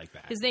looked like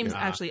that. His name is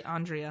actually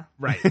Andrea.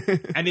 Right.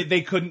 And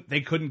they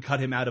couldn't cut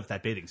him out of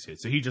that bathing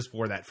suit. So he just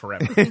wore that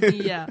forever.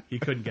 Yeah. He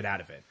couldn't get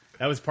out of it.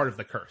 That was part of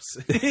the curse.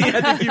 He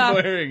had to keep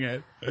wearing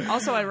it.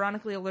 Also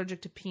ironically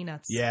allergic to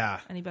peanuts. Yeah.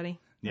 Anybody?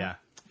 Yeah.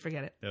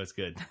 Forget it. That was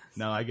good.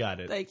 No, I got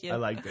it. Thank you. I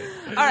liked it.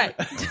 All right.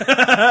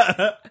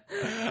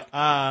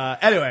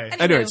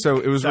 Anyway, so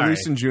it was Sorry.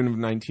 released in June of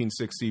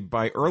 1960.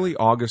 By early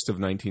August of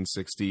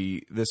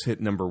 1960, this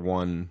hit number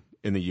 1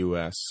 in the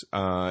U.S.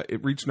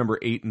 It reached number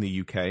 8 in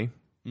the UK.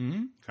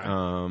 Okay.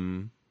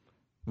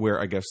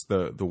 Where I guess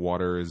the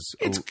water is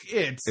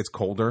it's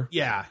colder.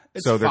 Yeah.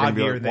 It's so they're gonna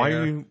be foggier like,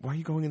 there. why are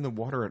you going in the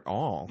water at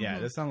all? Yeah,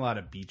 there's not a lot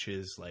of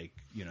beaches like,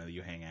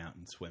 you hang out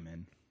and swim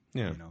in.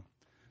 Yeah.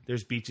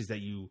 There's beaches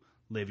that you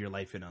live your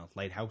life in a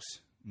lighthouse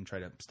and try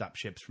to stop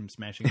ships from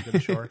smashing into the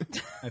shore,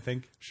 I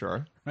think.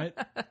 Sure. Right?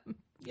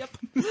 Yep.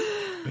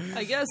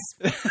 I guess.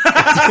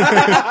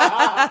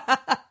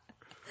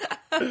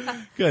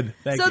 Good.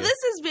 Thank So you. this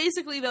is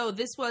basically though,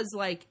 this was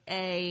like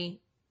this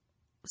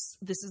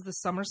is the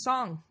summer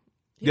song.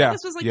 You know, Yeah,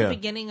 this was like yeah. the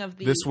beginning of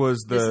the. This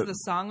was This the- is the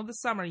song of the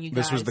summer. You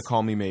guys. This was the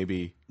Call Me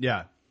Maybe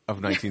Yeah.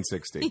 of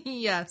 1960.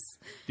 Yes.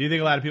 Do you think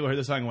a lot of people heard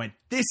the song and went,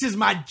 "This is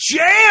my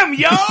jam,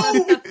 yo"?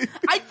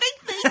 I think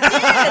they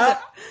did.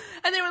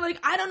 And they were like,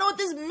 I don't know what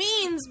this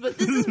means, but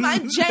this is my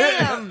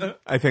jam.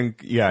 I think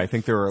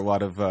there were a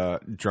lot of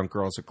drunk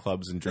girls at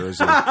clubs in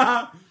Jersey in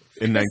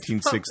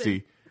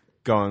 1960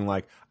 going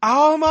like,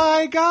 "Oh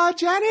my God,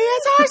 Jenny,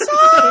 it's our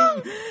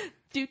song!"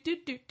 Do do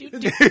do do do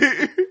do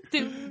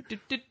do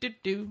do do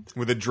do.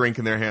 with a drink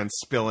in their hand,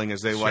 spilling as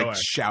they like Sure.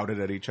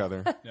 shouted at each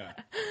other. 1,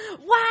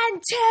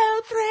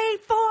 2, 3,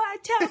 4.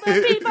 Tell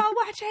the people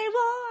what they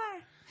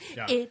wore.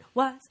 Yeah. It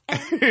was.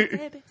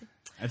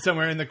 And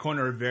somewhere in the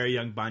corner, a very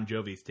young Bon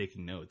Jovi's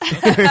taking notes.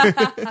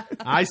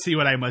 I see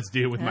what I must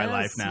do with my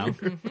life now.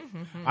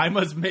 I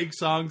must make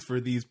songs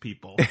for these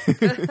people.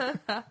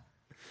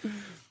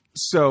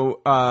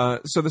 So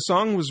the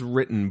song was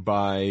written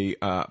by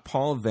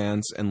Paul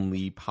Vance and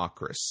Lee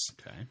Pockris.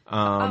 Okay.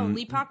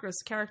 Lee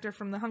Pockris, character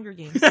from the Hunger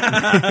Games.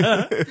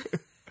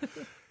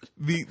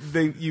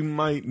 You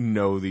might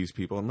know these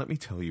people, and let me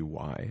tell you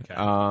why.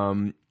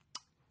 Okay.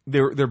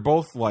 They're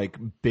both like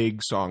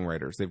big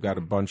songwriters. They've got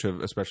a bunch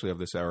of, especially of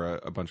this era,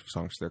 a bunch of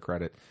songs to their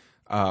credit.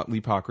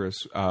 Lee Pockris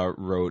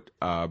wrote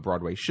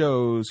Broadway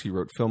shows. He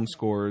wrote film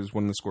scores.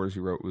 One of the scores he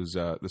wrote was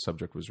the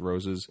subject was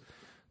Roses.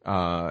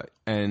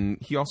 And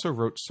he also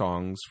wrote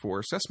songs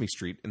for Sesame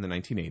Street in the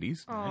 1980s.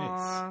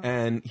 Nice.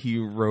 And he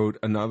wrote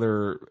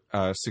another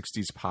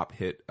 60s pop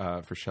hit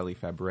for Shelley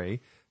Fabre,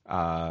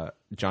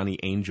 Johnny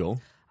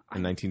Angel,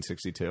 in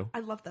 1962. I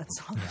love that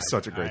song.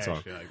 Such a great I song.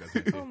 actually like that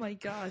song, too. Oh my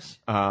gosh.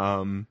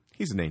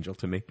 He's an angel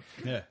to me.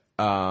 Yeah.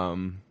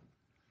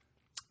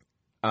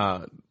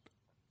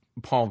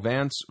 Paul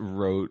Vance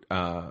wrote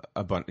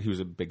a bunch. He was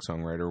a big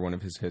songwriter. One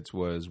of his hits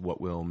was "What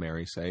Will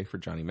Mary Say" for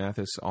Johnny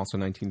Mathis, also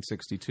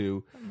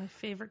 1962. My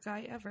favorite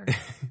guy ever.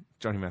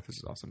 Johnny Mathis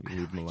is awesome. You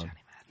leave him alone.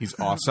 He's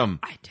awesome.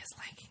 I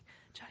dislike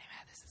Johnny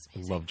Mathis. I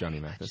love Johnny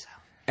Mathis.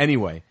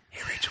 Anyway.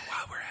 Hey, Rachel,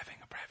 while we're having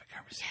a private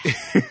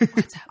conversation,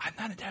 What's up? I'm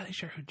not entirely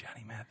sure who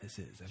Johnny Mathis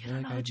is. I You feel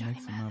don't like know I'd Johnny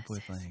mix him up with,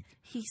 Mathis is? like...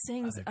 He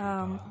sings, other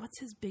people. what's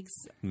his big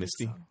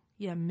Misty? song?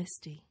 Yeah,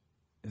 Misty.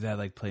 Is that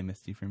like Play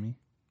Misty for Me?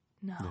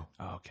 No.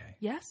 Oh, okay.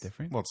 Yes?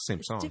 Different? Well, it's the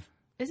same song.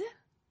 Is it?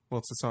 Well,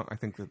 it's the song. I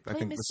think that.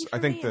 Play Misty I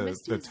for think Me the and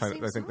Misty the is the title.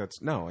 same I think song?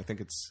 that's no. I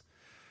think it's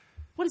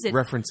What is it?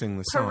 referencing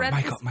the song.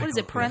 What is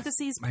it?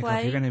 Parentheses Michael, play?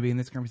 if you're going to be in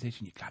this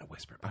conversation, you got to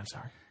whisper. I'm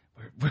sorry.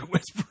 We're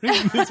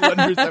whispering this one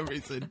for some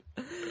reason.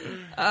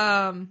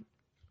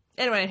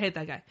 Anyway, I hate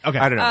that guy. Okay.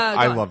 I don't know.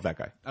 I on. love that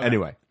guy. Okay.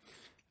 Anyway,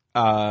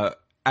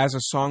 as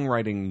a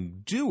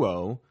songwriting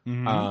duo,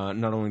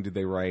 not only did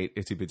they write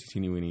 "Itsy Bitsy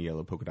Teeny Weeny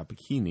Yellow Polka Dot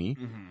Bikini,"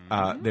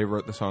 they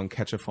wrote the song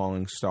 "Catch a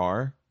Falling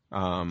Star,"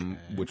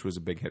 which was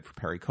a big hit for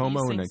Perry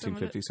Como in sing some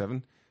of it?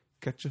 1957.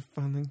 Catch a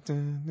falling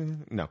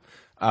no.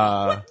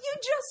 What? You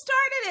just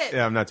started it.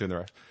 Yeah, I'm not doing the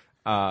rest.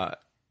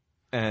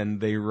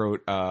 And they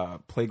wrote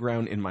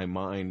 "Playground in My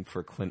Mind"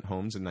 for Clint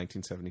Holmes in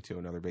 1972,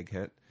 another big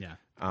hit. Yeah.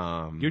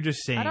 You're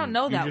just saying. I don't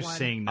know that You're just one.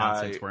 saying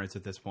nonsense words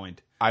at this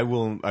point. I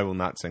will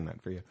not sing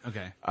that for you.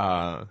 Okay.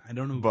 I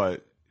don't know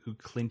but who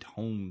Clint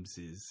Holmes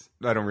is.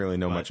 I don't really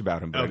know much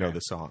about him, but I know okay.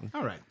 the song.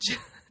 All right.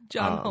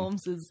 John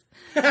Holmes'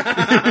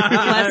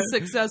 less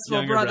successful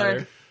Younger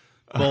brother.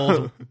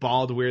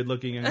 Bald,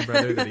 weird-looking younger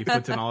brother that he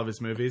puts in all of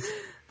his movies.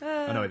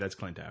 Oh no, wait, that's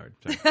Clint Howard.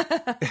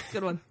 Sorry.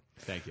 Good one.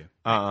 Thank you.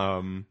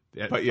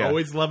 But yeah,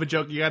 always love a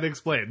joke you got to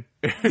explain.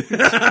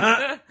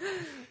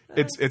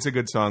 it's a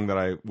good song that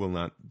I will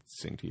not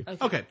sing to you.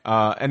 Okay.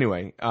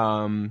 Anyway,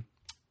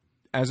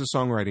 as a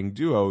songwriting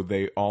duo,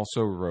 they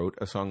also wrote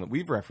a song that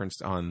we've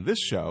referenced on this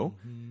show,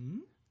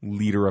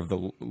 "Leader of the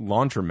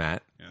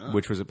Laundromat,"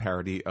 which was a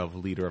parody of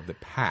 "Leader of the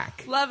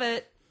Pack." Love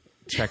it.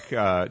 Check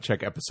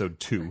episode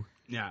 2.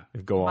 Yeah.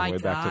 Go all My the way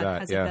back to God.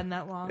 that. Has yeah. it been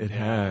that long? It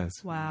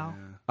has. Wow.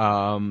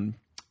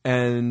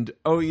 And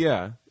oh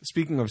yeah,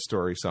 speaking of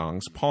story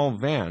songs, Paul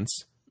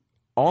Vance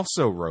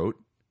also wrote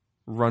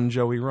 "Run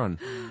Joey Run,"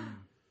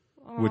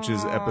 which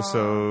is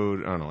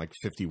episode, I don't know, like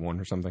 51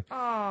 or something.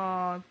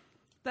 Oh,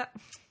 that.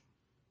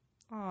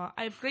 Oh,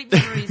 I have great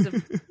memories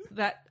of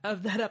that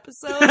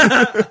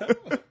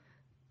episode.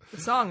 The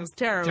song is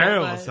terrible.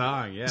 Terrible but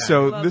song, yeah.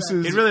 So Love this that.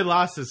 is He really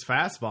lost his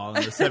fastball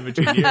in the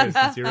 17 years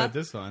since he wrote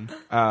this one.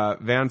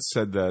 Vance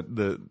said that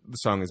the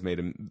song has made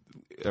him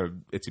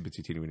 "Itsy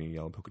Bitsy Teeny Weeny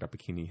Yellow Polka Dot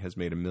Bikini" has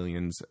made him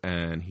millions,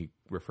 and he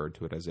referred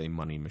to it as a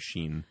money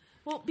machine.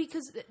 Well,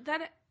 because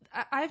that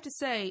I have to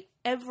say,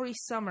 every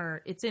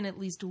summer it's in at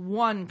least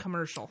one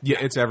commercial. Yeah,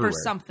 it's everywhere.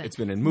 For something. It's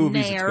been in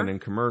movies. Nair. It's been in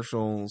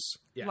commercials.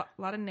 Yeah.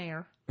 A lot of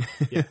Nair.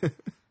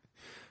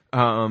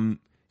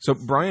 So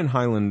Brian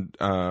Hyland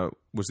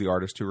was the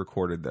artist who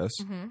recorded this.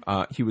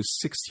 He was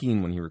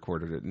 16 when he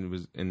recorded it, and it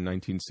was in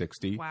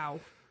 1960. Wow.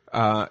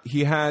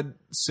 He had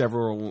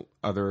several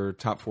other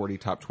top 40,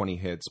 top 20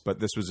 hits, but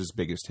this was his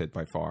biggest hit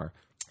by far.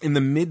 In the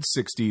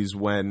mid-'60s,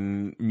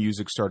 when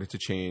music started to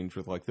change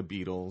with like the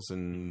Beatles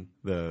and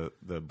the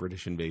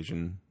British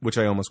invasion, which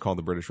I almost call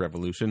the British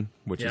Revolution,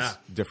 which is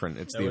different.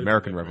 It's the would be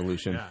American different,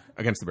 Revolution yeah.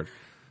 against the British.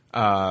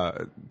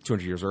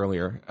 200 years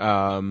earlier.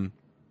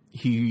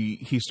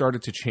 He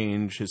started to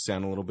change his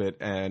sound a little bit,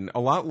 and a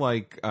lot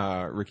like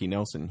Ricky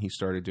Nelson, he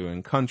started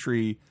doing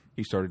country,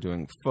 he started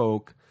doing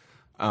folk,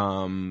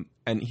 and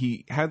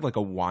he had like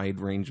a wide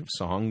range of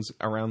songs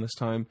around this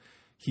time.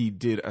 He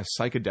did a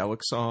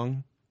psychedelic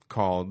song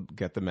called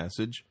 "Get the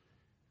Message."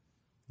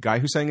 Guy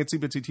who sang "Itsy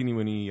Bitsy Teeny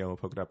Weeny Yellow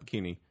Polka Dot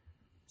Bikini,"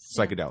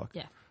 psychedelic.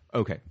 Yeah.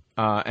 Okay,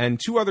 and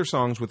 2 other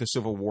songs with a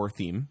Civil War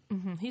theme.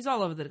 He's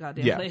all over the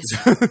goddamn Yeah. place.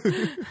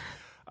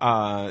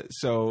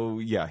 So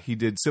yeah, he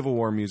did Civil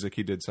War music.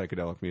 He did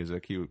psychedelic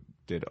music. He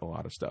did a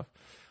lot of stuff.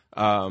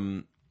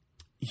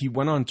 He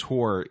went on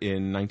tour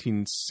in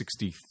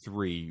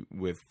 1963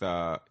 with,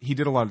 he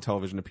did a lot of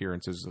television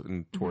appearances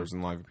and tours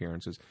and live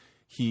appearances.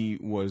 He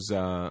was,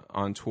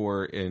 on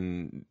tour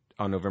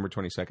on November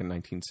 22nd,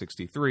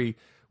 1963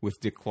 with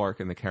Dick Clark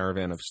and the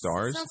Caravan of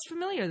Stars. Sounds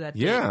familiar, that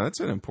date. Yeah,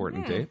 that's an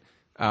important date.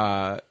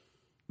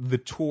 The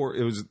tour,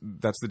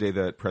 that's the day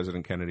that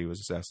President Kennedy was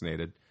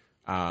assassinated,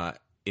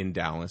 in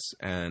Dallas,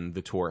 and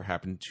the tour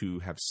happened to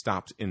have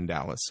stopped in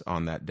Dallas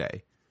on that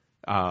day.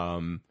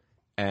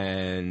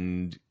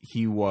 And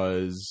he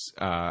was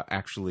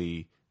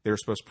actually, they were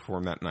supposed to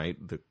perform that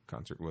night. The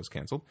concert was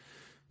canceled.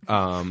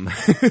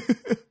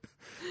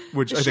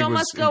 Which The I show think was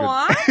must go good.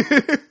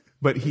 on?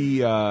 But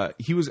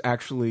he was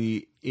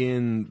actually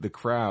in the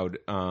crowd,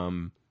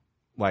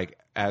 like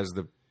as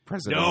the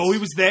president. No, he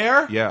was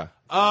there? Yeah.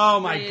 Oh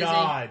my Crazy.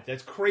 God.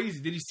 That's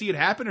crazy. Did he see it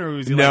happen, or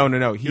was he No, like,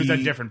 no. He was at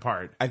a different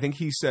part. I think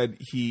he said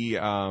he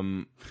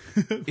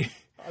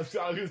I was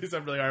going to say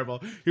something really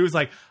horrible. He was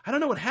like, I don't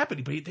know what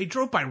happened, but they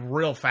drove by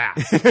real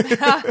fast.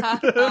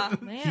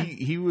 Man.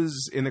 He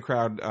was in the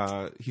crowd.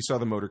 He saw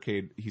the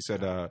motorcade. He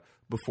said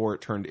before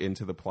it turned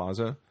into the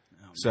plaza.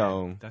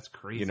 So that's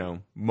crazy.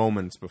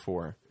 Moments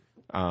before.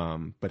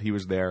 But he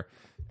was there,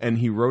 and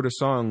he wrote a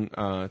song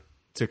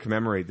to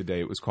commemorate the day.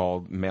 It was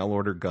called "Mail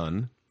Order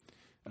Gun,"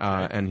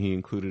 and he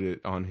included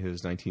it on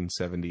his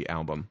 1970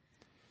 album.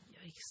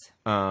 Yikes!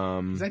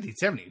 It was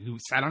 1970. Who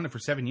sat on it for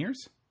 7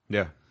 years?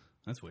 Yeah,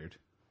 that's weird.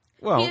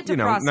 Well, he had to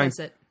process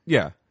it.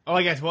 Yeah. Oh,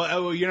 I guess.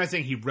 Well, you're not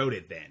saying he wrote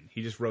it then.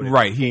 He just wrote it.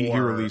 Right. He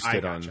before. released it I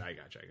gotcha.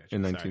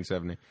 in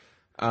 1970.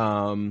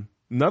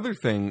 Another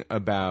thing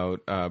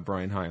about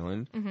Brian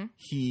Hyland,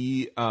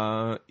 he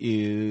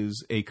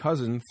is a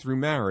cousin through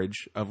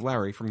marriage of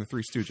Larry from the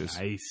Three Stooges.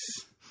 Nice.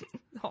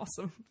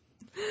 Awesome.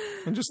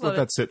 And just let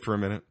that sit for a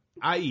minute.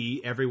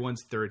 I.e.,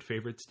 everyone's third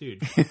favorite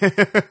stooge.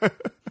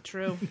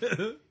 True.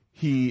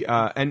 He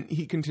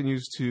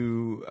continues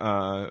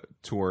to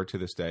tour to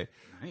this day.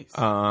 Nice.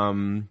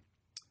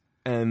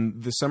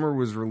 And the summer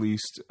was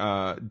released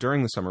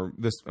during the summer.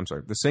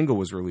 The single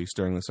was released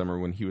during the summer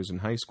when he was in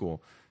high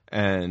school,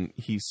 and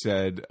he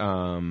said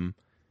that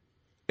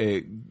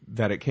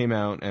it came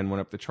out and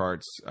went up the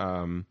charts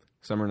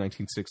summer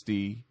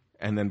 1960,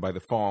 and then by the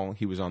fall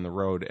he was on the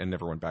road and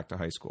never went back to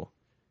high school,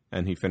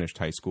 and he finished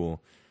high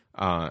school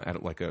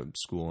at like a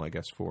school, I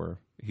guess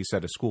he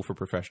said a school for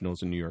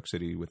professionals in New York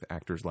City with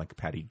actors like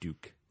Patty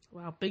Duke.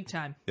 Wow, big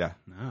time. Yeah.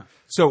 Ah.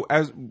 So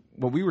as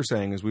what we were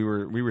saying is we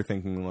were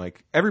thinking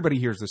like everybody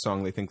hears the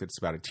song, they think that it's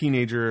about a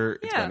teenager,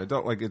 it's about an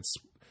adult. Like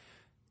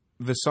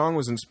the song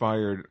was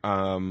inspired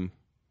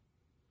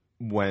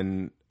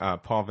when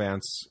Paul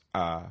Vance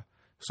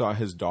saw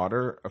his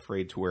daughter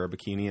afraid to wear a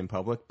bikini in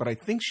public, but I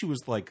think she was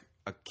like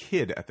a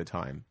kid at the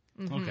time.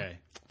 Mm-hmm. Okay.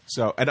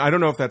 So, and I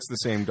don't know if that's the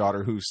same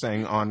daughter who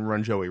sang on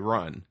Run Joey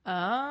Run.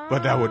 Oh,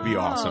 but that would be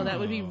awesome. That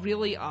would be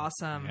really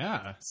awesome.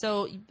 Yeah.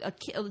 So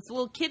it's a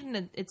little kid in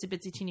a Itsy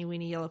Bitsy Teeny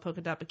Weeny Yellow Polka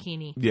Dot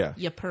Bikini. Yeah.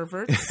 You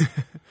perverts.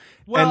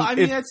 Well, And I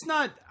mean, if- it's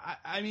not.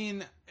 I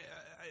mean,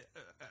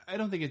 I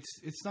don't think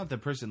it's not the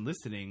person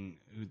listening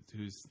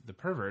who's the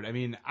pervert. I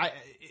mean,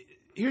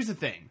 here's the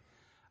thing.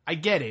 I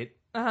get it.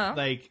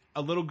 Like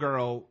a little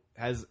girl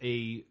has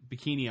a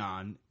bikini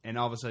on, and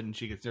all of a sudden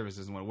she gets nervous,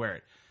 doesn't want to wear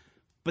it.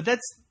 But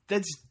that's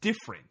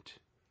different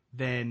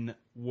than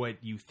what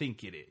you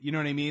think it is. You know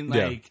what I mean?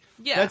 Like,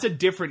 that's a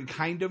different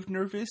kind of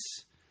nervous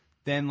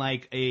than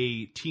like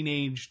a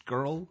teenage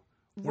girl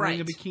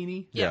wearing a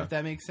bikini. Yeah. If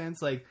that makes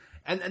sense. Like,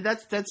 and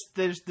that's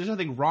there's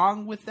nothing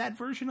wrong with that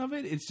version of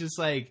it. It's just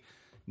like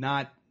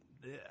not.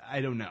 I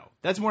don't know.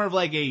 That's more of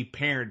like a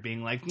parent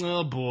being like,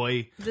 "Oh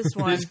boy, This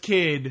one. this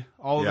kid,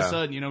 all of a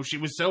sudden, she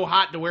was so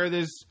hot to wear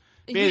this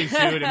bathing suit,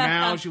 and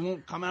now she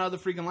won't come out of the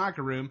freaking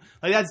locker room."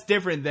 Like that's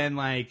different than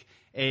like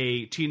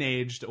a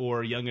teenaged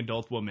or young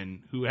adult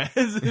woman who has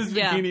his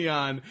bikini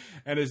on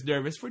and is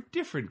nervous for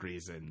different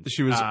reasons.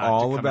 She was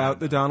all about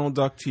the Donald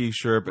Duck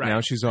T-shirt, but now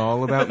she's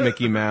all about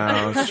Mickey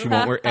Mouse. She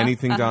won't wear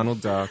anything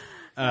Donald Duck.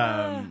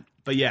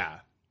 But yeah,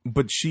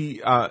 but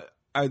she, I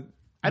don't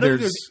think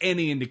there's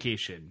any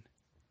indication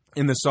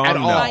in the song at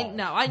all. I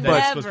that never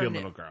it's supposed to be a knew.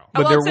 little girl.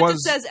 But well, there except was-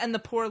 it says, and the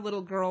poor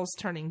little girl's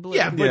turning blue.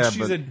 Yeah, but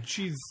Yeah,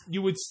 she's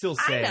you would still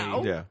say I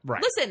know. Yeah.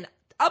 right. Listen,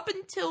 up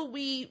until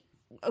we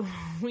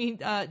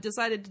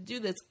decided to do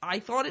this, I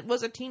thought it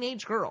was a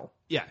teenage girl.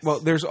 Yes. Well,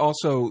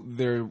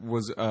 there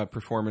was a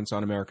performance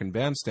on American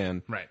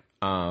Bandstand, right.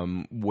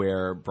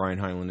 where Brian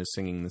Hyland is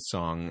singing the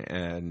song,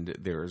 and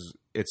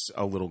it's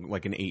a little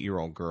like an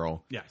 8-year-old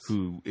girl, Yes.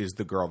 who is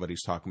the girl that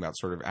he's talking about,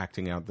 sort of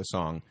acting out the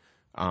song,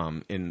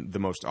 in the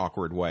most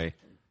awkward way.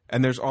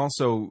 And there's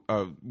also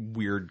a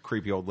weird,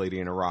 creepy old lady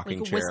in a rocking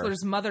Like a chair.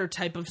 Whistler's mother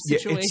type of Yeah,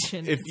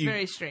 situation. if It's you-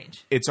 very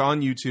strange. It's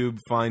on YouTube.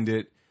 Find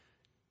it.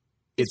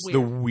 It's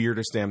the weird.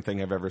 weirdest damn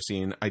thing I've ever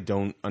seen. I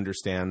don't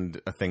understand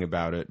a thing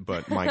about it,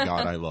 but my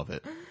God, I love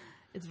it.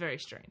 It's very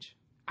strange.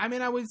 I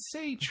mean, I would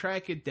say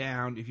track it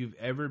down if you've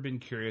ever been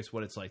curious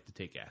what it's like to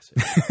take acid,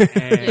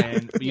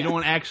 and you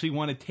don't actually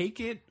want to take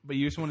it, but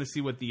you just want to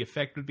see what the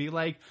effect would be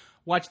like.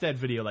 Watch that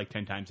video like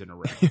 10 times in a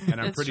row,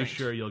 and I'm It's pretty strange.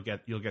 sure you'll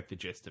get the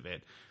gist of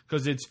it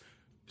because it's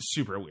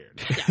super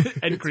weird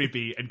and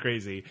creepy and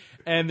crazy.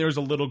 And there's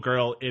a little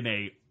girl in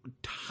a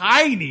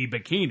tiny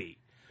bikini.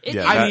 It,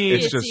 Yeah, I that- mean,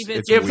 it's itsy just bitsy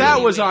it's If that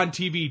weird. was on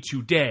TV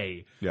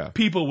today, Yeah.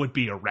 people would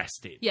be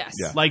arrested. Yes.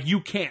 Yeah. Like you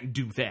can't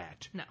do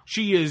that. No.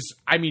 She is.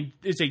 I mean,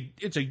 it's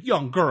a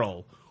young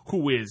girl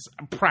who is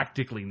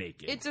practically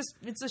naked. It's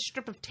a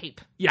strip of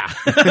tape. Yeah,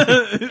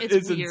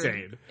 It's weird.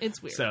 insane.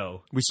 It's weird.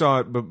 So We saw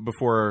it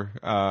before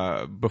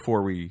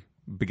we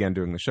began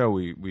doing the show.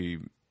 We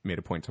made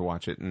a point to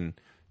watch it, and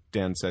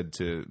Dan said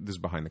to this is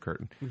behind the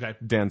curtain. Okay.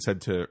 Dan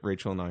said to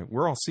Rachel and I,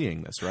 "We're all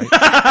seeing this, right?"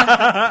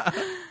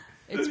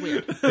 It's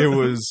weird.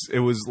 it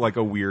was like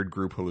a weird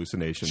group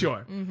hallucination.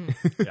 sure,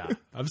 yeah.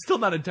 I'm still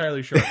not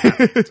entirely sure.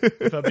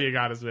 If I'm being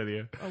honest with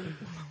you.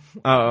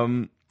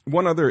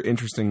 One other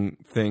interesting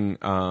thing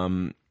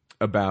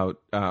about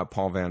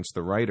Paul Vance,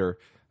 the writer,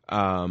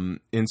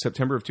 in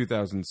September of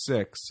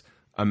 2006,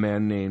 a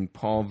man named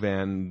Paul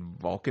Van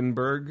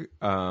Valkenburg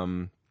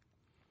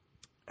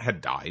had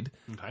died,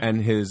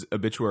 and his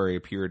obituary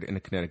appeared in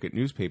a Connecticut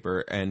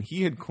newspaper, and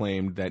he had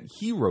claimed that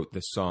he wrote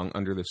this song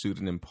under the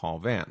pseudonym Paul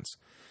Vance,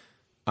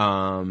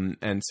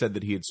 and said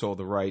that he had sold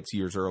the rights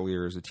years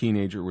earlier as a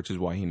teenager, which is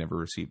why he never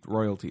received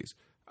royalties.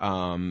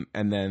 And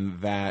then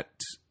that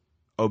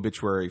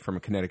obituary from a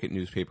Connecticut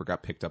newspaper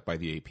got picked up by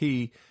the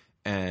AP,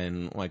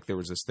 and like there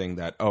was this thing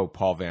that, oh,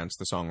 Paul Vance,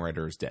 the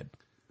songwriter, is dead.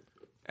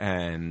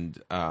 And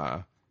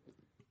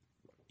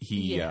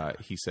he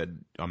said,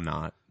 I'm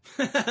not.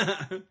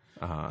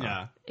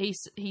 Yeah.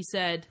 He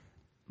said,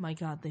 my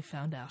God, they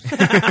found out.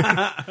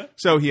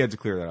 So he had to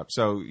clear that up.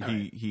 So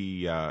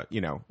he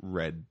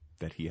read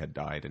that he had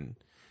died and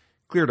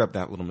cleared up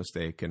that little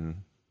mistake.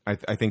 And I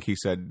think he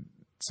said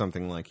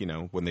something like,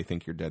 when they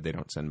think you're dead, they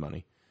don't send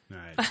money.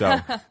 Nice. So,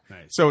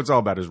 so it's all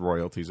about his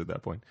royalties at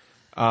that point.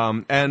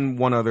 And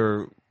one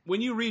other...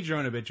 When you read your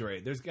own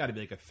obituary, there's got to be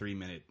like a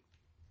 3-minute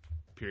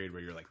period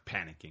where you're like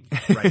panicking,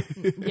 right?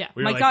 Yeah.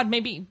 Where My you're God,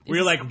 maybe... Where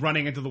you're like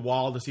running into the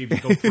wall to see if you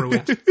go through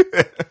it.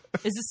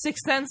 Is it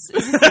Sixth Sense?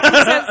 Is it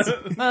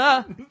Sixth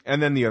Sense?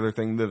 And then the other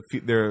thing,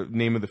 the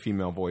name of the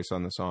female voice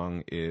on the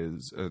song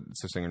is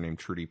it's a singer named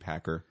Trudy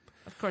Packer.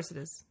 Of course it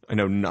is. I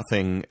know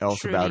nothing else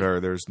Trudy. about her.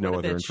 There's no What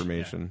a other bitch.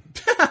 information.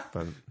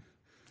 But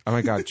oh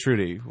my God,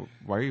 Trudy,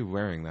 why are you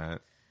wearing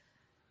that?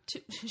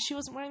 She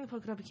wasn't wearing the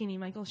polka dot bikini,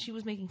 Michael. She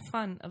was making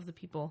fun of the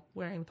people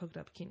wearing the polka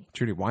dot bikini.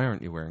 Trudy, why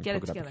aren't you wearing Get it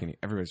polka dot together. bikini?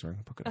 Everybody's wearing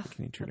a polka dot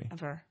bikini, Trudy.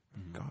 Whatever.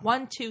 God.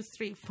 1, 2,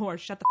 3, 4.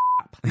 Shut the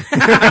up.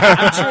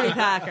 Trudy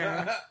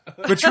Packer.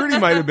 But Trudy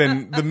might have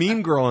been the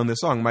mean girl in this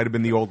song. Might have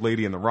been the old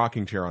lady in the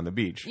rocking chair on the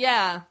beach.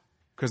 Yeah.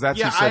 Because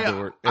that's who said the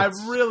word. I'm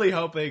really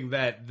hoping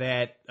that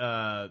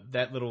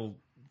little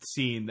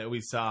scene that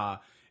we saw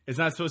is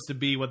not supposed to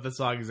be what the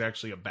song is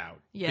actually about.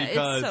 Yeah,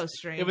 because it's so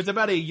strange. If it's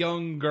about a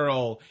young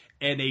girl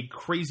and a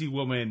crazy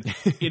woman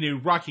in a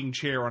rocking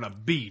chair on a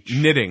beach,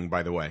 knitting,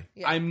 by the way,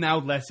 I'm now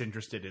less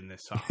interested in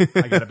this song.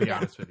 I gotta be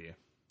honest with you.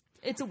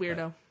 It's a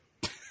weirdo.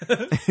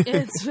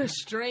 It's a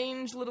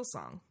strange little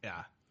song.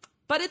 Yeah.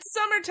 But it's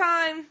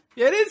summertime.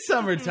 It is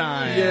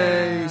summertime.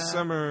 Yay,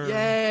 summer.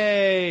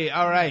 Yay.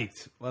 All right.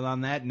 Well,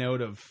 on that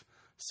note of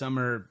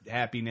summer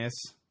happiness,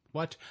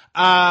 we're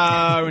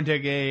going to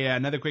take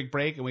another quick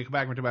break, and we come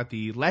back and we'll talk about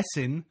the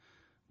lesson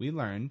we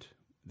learned.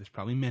 There's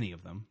probably many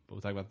of them, but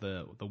we'll talk about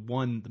the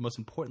most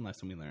important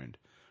lesson we learned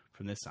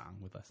from this song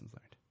with Lessons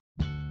Learned.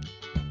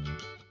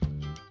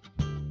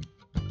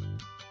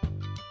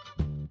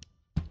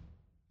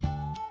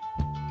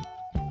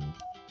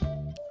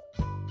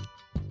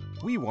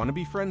 We want to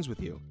be friends with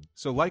you,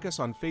 so like us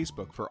on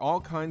Facebook for all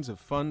kinds of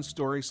fun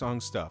story song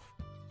stuff.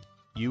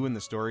 You and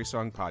the Story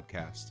Song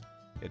Podcast.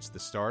 It's the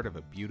start of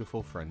a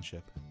beautiful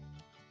friendship.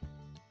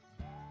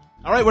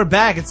 All right, we're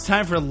back. It's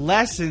time for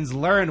Lessons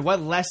Learned.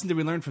 What lesson did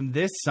we learn from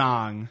this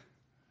song?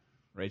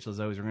 Rachel, as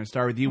always, we're going to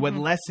start with you. What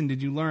lesson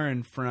did you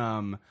learn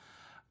from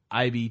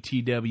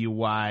IBTWYPDB?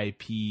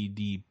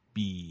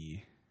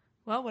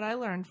 Well, what I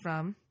learned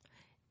from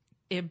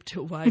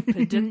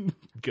IBTWYPDB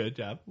Good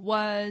job.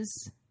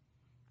 was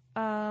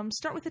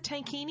start with a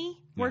tankini,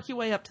 work your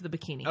way up to the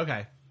bikini.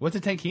 Okay. What's a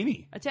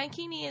tankini? A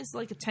tankini is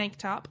like a tank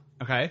top.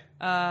 Okay.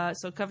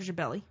 So it covers your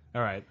belly.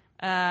 All right.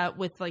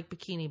 With like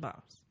bikini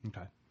bottoms.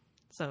 Okay.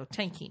 So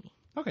tankini.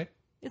 Okay.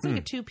 It's like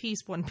a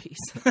 2-piece, 1-piece.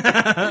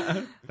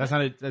 That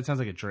sounds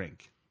like a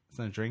drink. It's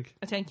not a drink?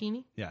 A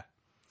tankini? Yeah.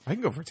 I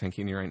can go for a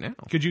tankini right now.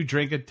 Could you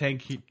drink a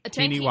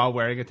tankini while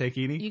wearing a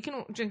tankini? You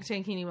can drink a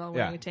tankini while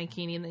wearing a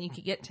tankini, and then you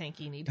can get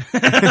tankini'd.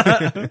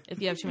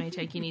 If you have too many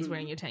tankinis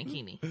wearing your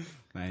tankini.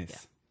 Nice. Yeah.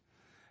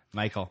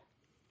 Michael.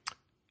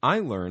 I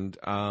learned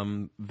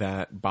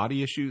that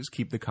body issues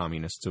keep the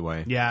communists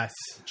away. Yes.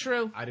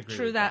 True. I'd agree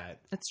true with that. that.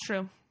 It's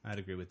true. I'd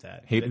agree with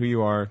that. Hate who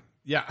you are.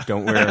 Yeah.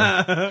 Don't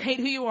wear. Hate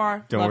who you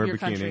are. Don't love wear your bikini.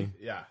 country.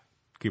 Yeah.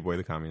 Keep away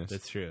the communists.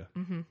 That's true.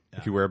 Mm-hmm. Yeah.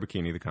 If you wear a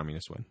bikini, the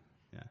communists win.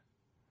 Yeah.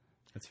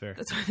 That's fair.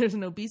 That's why there's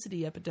an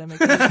obesity epidemic.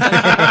 Just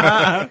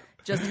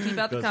to keep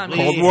out the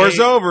communists. Cold War's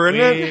over,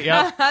 isn't it?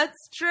 Yep.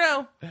 That's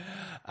true.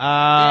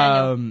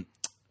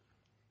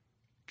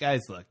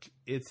 Guys, look,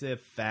 it's a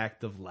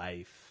fact of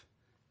life.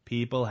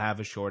 People have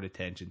a short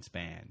attention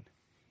span.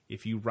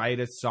 If you write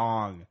a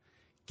song,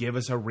 give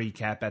us a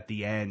recap at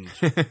the end.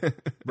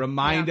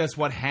 Remind us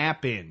what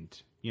happened,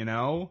 you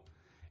know?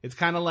 It's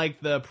kind of like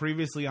the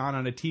previously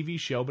on a TV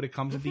show, but it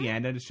comes at the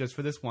end, and it's just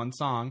for this one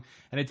song,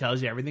 and it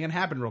tells you everything that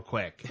happened real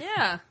quick.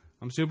 Yeah.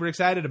 I'm super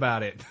excited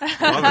about it.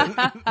 Love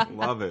it.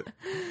 Love it.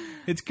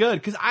 It's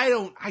good, because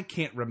I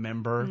can't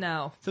remember.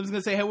 No. Someone's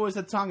going to say, hey, what was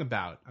that song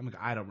about? I'm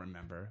like, I don't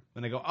remember.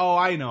 Then I go, oh,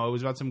 I know. It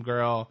was about some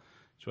girl.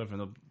 She went from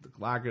the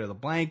locker to the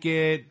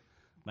blanket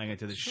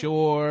to the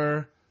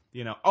shore.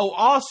 You know. Oh,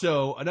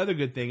 also, another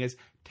good thing is,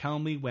 tell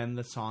me when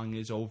the song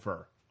is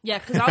over. Yeah,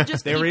 because I'll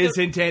just There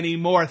isn't any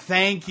more.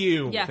 Thank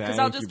you. Yeah, because Thank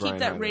I'll you, just Brian keep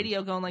that Adams.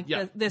 radio going like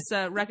Yep. this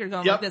record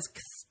going Yep. like this.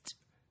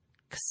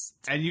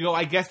 And you go,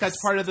 I guess that's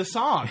part of the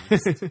song.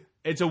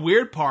 It's a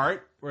weird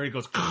part where it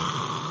goes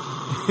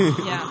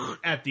Yeah.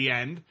 at the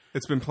end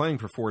It's been playing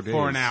for 4 days.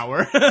 for an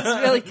hour.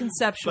 It's really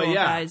conceptual, But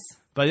yeah. guys.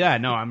 But yeah,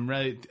 no, I'm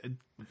really.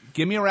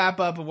 Give me a wrap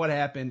up of what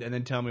happened, and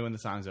then tell me when the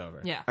song's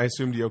over. Yeah. I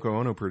assumed Yoko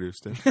Ono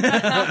produced it.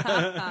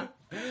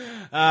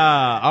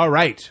 All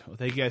right. Well,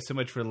 thank you guys so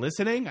much for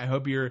listening. I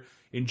hope you're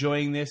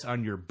enjoying this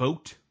on your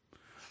boat,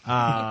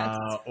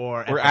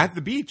 or at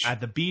the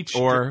beach,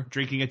 or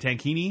drinking a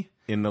tankini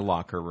in the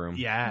locker room.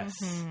 Yes.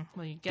 Mm-hmm.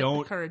 Well, you get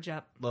the courage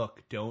up.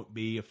 Look, don't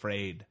be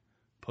afraid.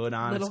 Put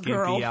on Little a skimpy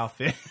girl.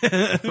 outfit,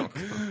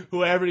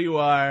 whoever you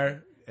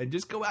are, and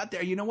just go out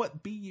there. You know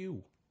what? Be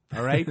you.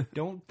 All right.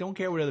 Don't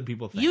care what other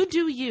people think. You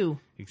do you.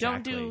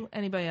 Exactly. Don't do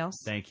anybody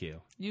else. Thank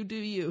you. You do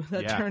you.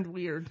 That turned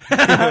weird.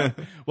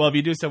 Well, if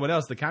you do someone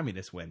else, the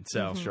communists win.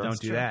 So don't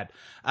do that.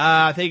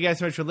 Thank you guys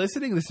so much for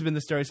listening. This has been the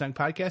Story Song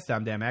Podcast.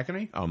 I'm Dan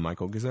McInerney. I'm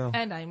Michael Gazelle.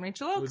 And I'm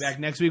Rachel Oakes. We'll be back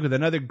next week with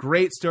another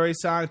great story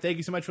song. Thank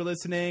you so much for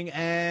listening,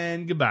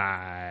 and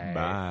goodbye.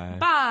 Bye.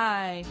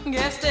 Bye.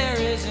 Guess there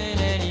isn't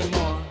any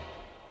more.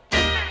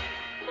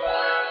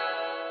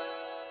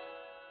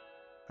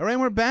 All right,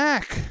 we're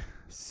back.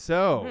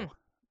 So,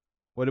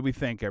 what do we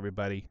think,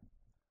 everybody?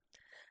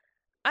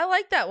 I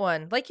like that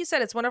one. Like you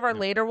said, it's one of our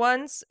later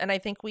ones, and I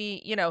think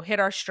we, hit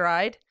our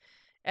stride.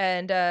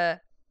 And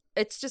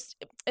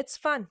it's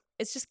fun.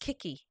 It's just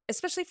kicky,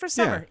 especially for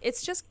summer. Yeah.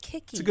 It's just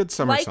kicky. It's a good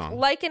summer song.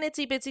 Like an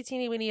Itsy Bitsy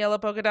Teeny Weeny Yellow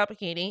Polka Dot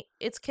Bikini.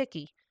 It's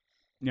kicky.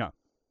 Yeah.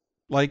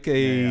 Like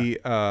a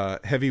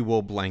heavy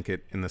wool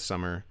blanket in the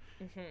summer.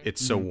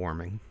 It's so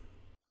warming.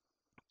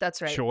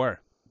 That's right. Sure.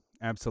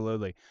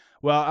 Absolutely.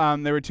 Well,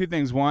 there were two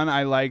things. One,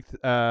 I liked,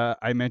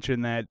 I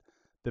mentioned that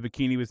the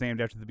bikini was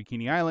named after the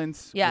Bikini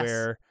Islands, yes.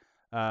 where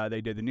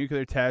they did the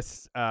nuclear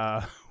tests,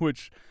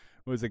 which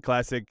was a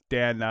classic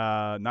Dan,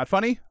 not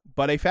funny,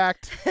 but a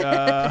fact.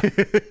 Dan,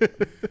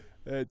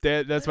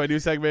 that's my new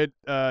segment,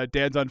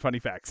 Dan's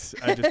Unfunny Facts.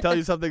 I just tell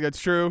you something that's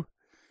true.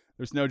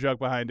 There's no joke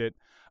behind it.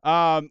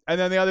 And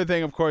then the other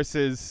thing, of course,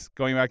 is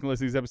going back and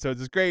listening to these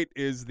episodes is great,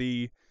 is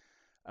the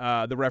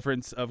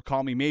reference of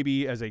Call Me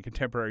Maybe as a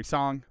contemporary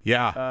song.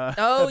 Yeah.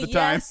 Oh, at the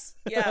yes.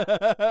 time.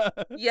 Yeah.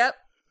 Yep.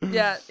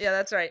 Yeah,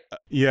 that's right.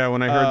 Yeah,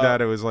 when I heard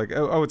that, it was like,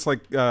 it's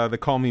like the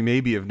Call Me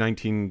Maybe of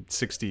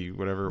 1960,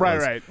 whatever it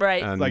was.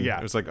 Right. And Like, yeah.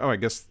 it was like, I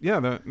guess,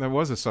 that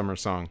was a summer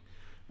song.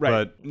 Right.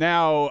 But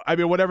now, I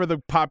mean, whatever the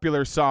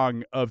popular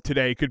song of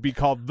today could be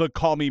called the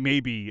Call Me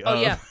Maybe.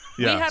 Oh, yeah.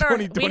 Yeah.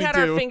 We had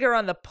our finger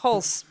on the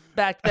pulse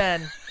back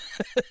then.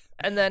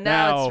 And then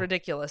now it's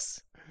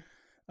ridiculous.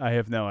 I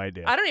have no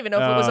idea. I don't even know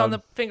if it was on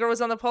the finger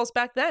was on the pulse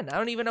back then. I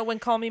don't even know when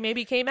Call Me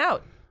Maybe came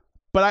out.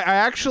 But I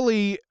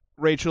actually,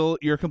 Rachel,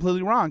 you're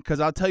completely wrong, because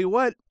I'll tell you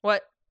what.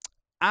 What?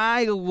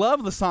 I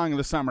love the song of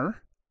the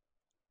summer.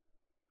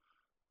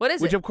 What is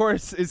Which, it? of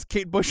course, is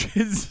Kate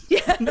Bush's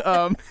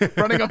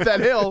Running Up That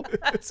Hill.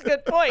 That's a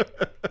good point.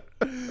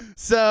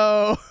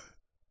 So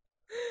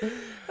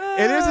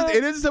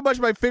it isn't so much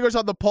my fingers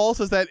on the pulse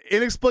as that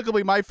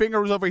inexplicably my finger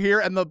was over here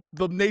and the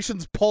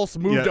nation's pulse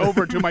moved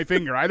over to my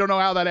finger. I don't know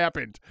how that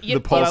happened. The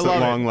pulse at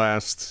long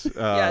last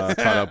caught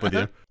up with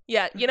you.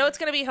 Yeah, it's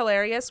going to be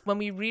hilarious when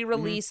we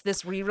re-release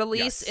this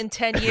re-release in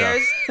 10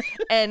 years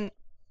and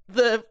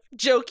the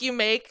joke you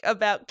make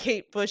about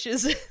Kate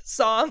Bush's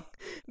song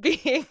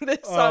being the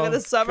song of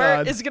the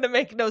summer is going to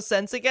make no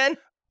sense again.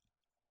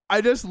 I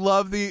just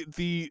love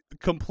the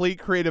complete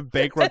creative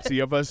bankruptcy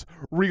of us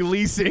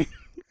releasing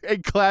a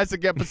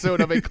classic episode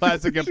of a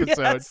classic episode.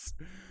 Yes.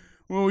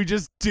 When we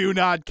just do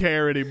not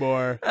care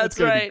anymore. That's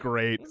gonna right. Be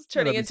great. It's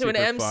turning into an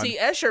super MC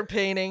fun. Escher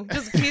painting.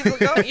 Just keep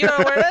going. You know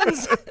where it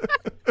ends.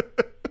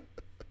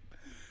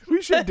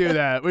 We should do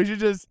that. We should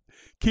just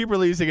keep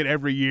releasing it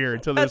every year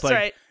until there's That's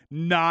right.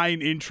 9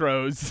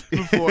 intros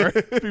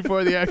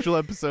before the actual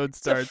episode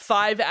starts. It's a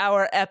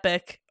 5-hour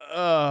epic.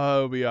 Oh,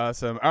 it'll be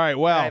awesome. All right,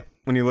 well. All right.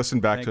 When you listen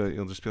back to it,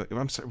 you'll just be like,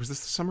 I'm sorry, was this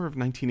the summer of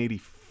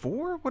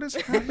 1984? What is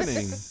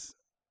happening?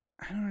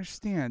 I don't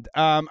understand.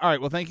 All right,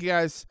 well, thank you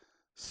guys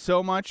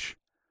so much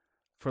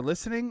for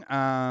listening.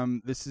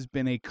 This has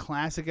been a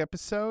classic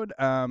episode.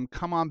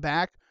 Come on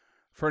back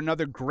for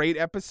another great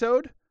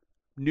episode.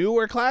 New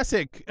or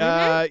classic.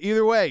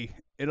 Either way,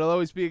 it'll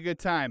always be a good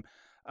time.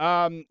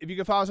 If you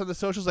can follow us on the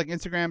socials like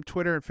Instagram,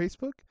 Twitter, and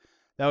Facebook,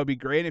 that would be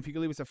great. If you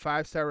could leave us a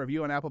 5-star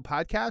review on Apple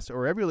Podcasts or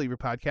wherever you leave your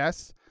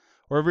podcasts,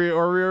 or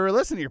you're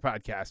listening to your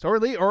podcast, or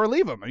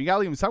leave them. You got to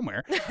leave them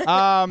somewhere.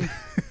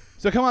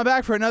 So come on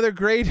back for another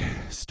great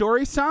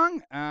story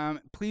song.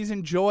 Please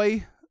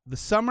enjoy the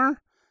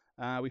summer.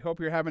 We hope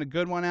you're having a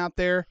good one out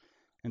there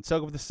and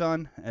soak up the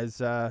sun,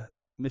 as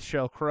Miss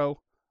Sheryl Crow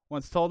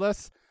once told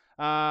us.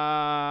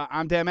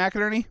 I'm Dan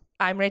McInerney.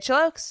 I'm Rachel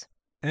Oakes.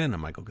 And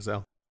I'm Michael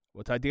Gazelle.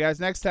 We'll talk to you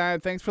guys next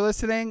time. Thanks for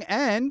listening,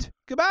 and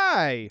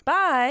goodbye.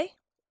 Bye.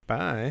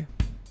 Bye.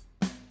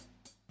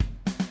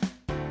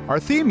 Our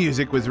theme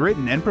music was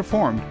written and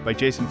performed by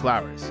Jason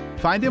Flowers.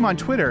 Find him on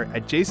Twitter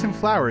at Jason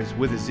Flowers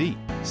with a Z.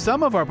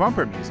 Some of our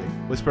bumper music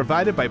was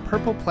provided by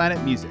Purple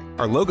Planet Music.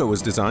 Our logo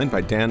was designed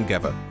by Dan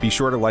Geva. Be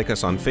sure to like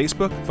us on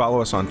Facebook,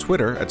 follow us on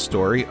Twitter at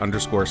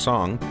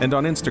story_song, and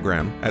on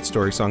Instagram at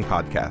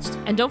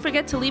StorySongPodcast. And don't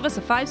forget to leave us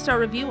a 5-star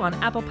review on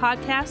Apple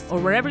Podcasts or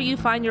wherever you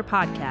find your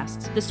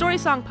podcasts. The Story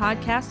Song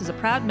Podcast is a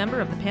proud member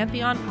of the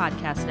Pantheon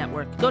Podcast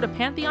Network. Go to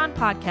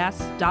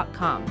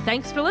pantheonpodcasts.com.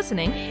 Thanks for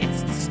listening.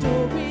 It's the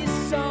Story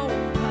Song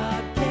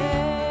Podcast.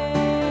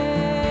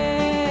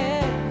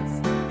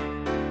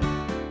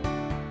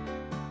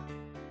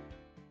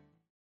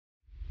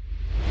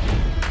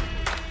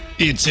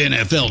 It's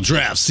NFL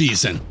draft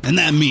season, and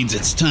that means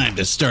it's time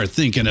to start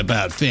thinking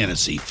about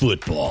fantasy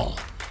football.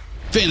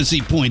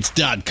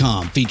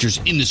 FantasyPoints.com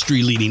features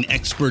industry-leading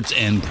experts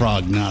and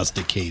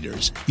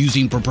prognosticators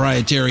using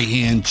proprietary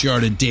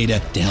hand-charted data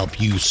to help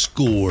you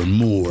score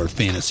more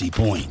fantasy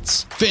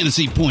points.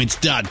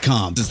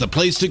 FantasyPoints.com is the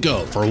place to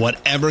go for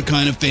whatever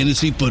kind of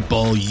fantasy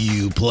football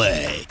you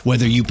play.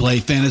 Whether you play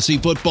fantasy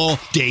football,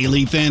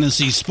 daily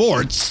fantasy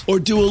sports, or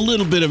do a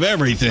little bit of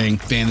everything,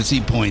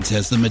 Fantasy Points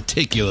has the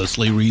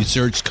meticulously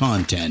researched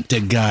content to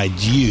guide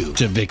you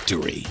to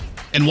victory.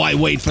 And why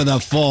wait for the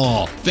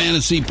fall?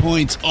 Fantasy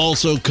Points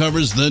also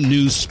covers the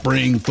new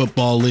spring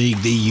football league,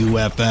 the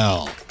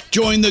UFL.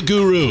 Join the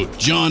guru,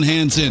 John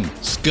Hansen,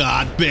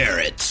 Scott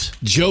Barrett,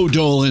 Joe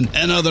Dolan,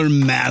 and other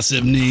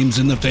massive names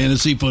in the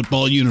fantasy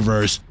football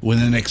universe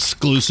with an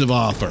exclusive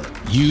offer.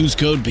 Use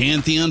code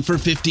Pantheon for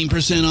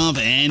 15% off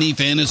any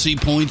Fantasy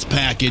Points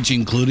package,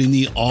 including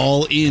the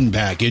all-in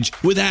package,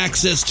 with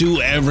access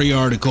to every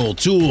article,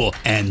 tool,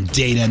 and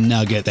data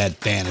nugget that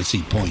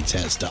Fantasy Points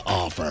has to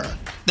offer.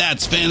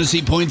 That's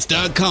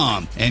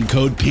FantasyPoints.com and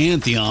code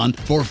Pantheon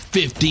for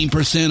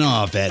 15%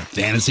 off at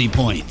Fantasy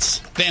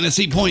Points.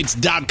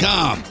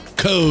 FantasyPoints.com,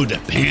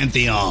 code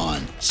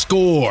Pantheon.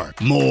 Score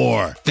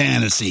more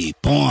fantasy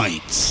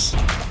points.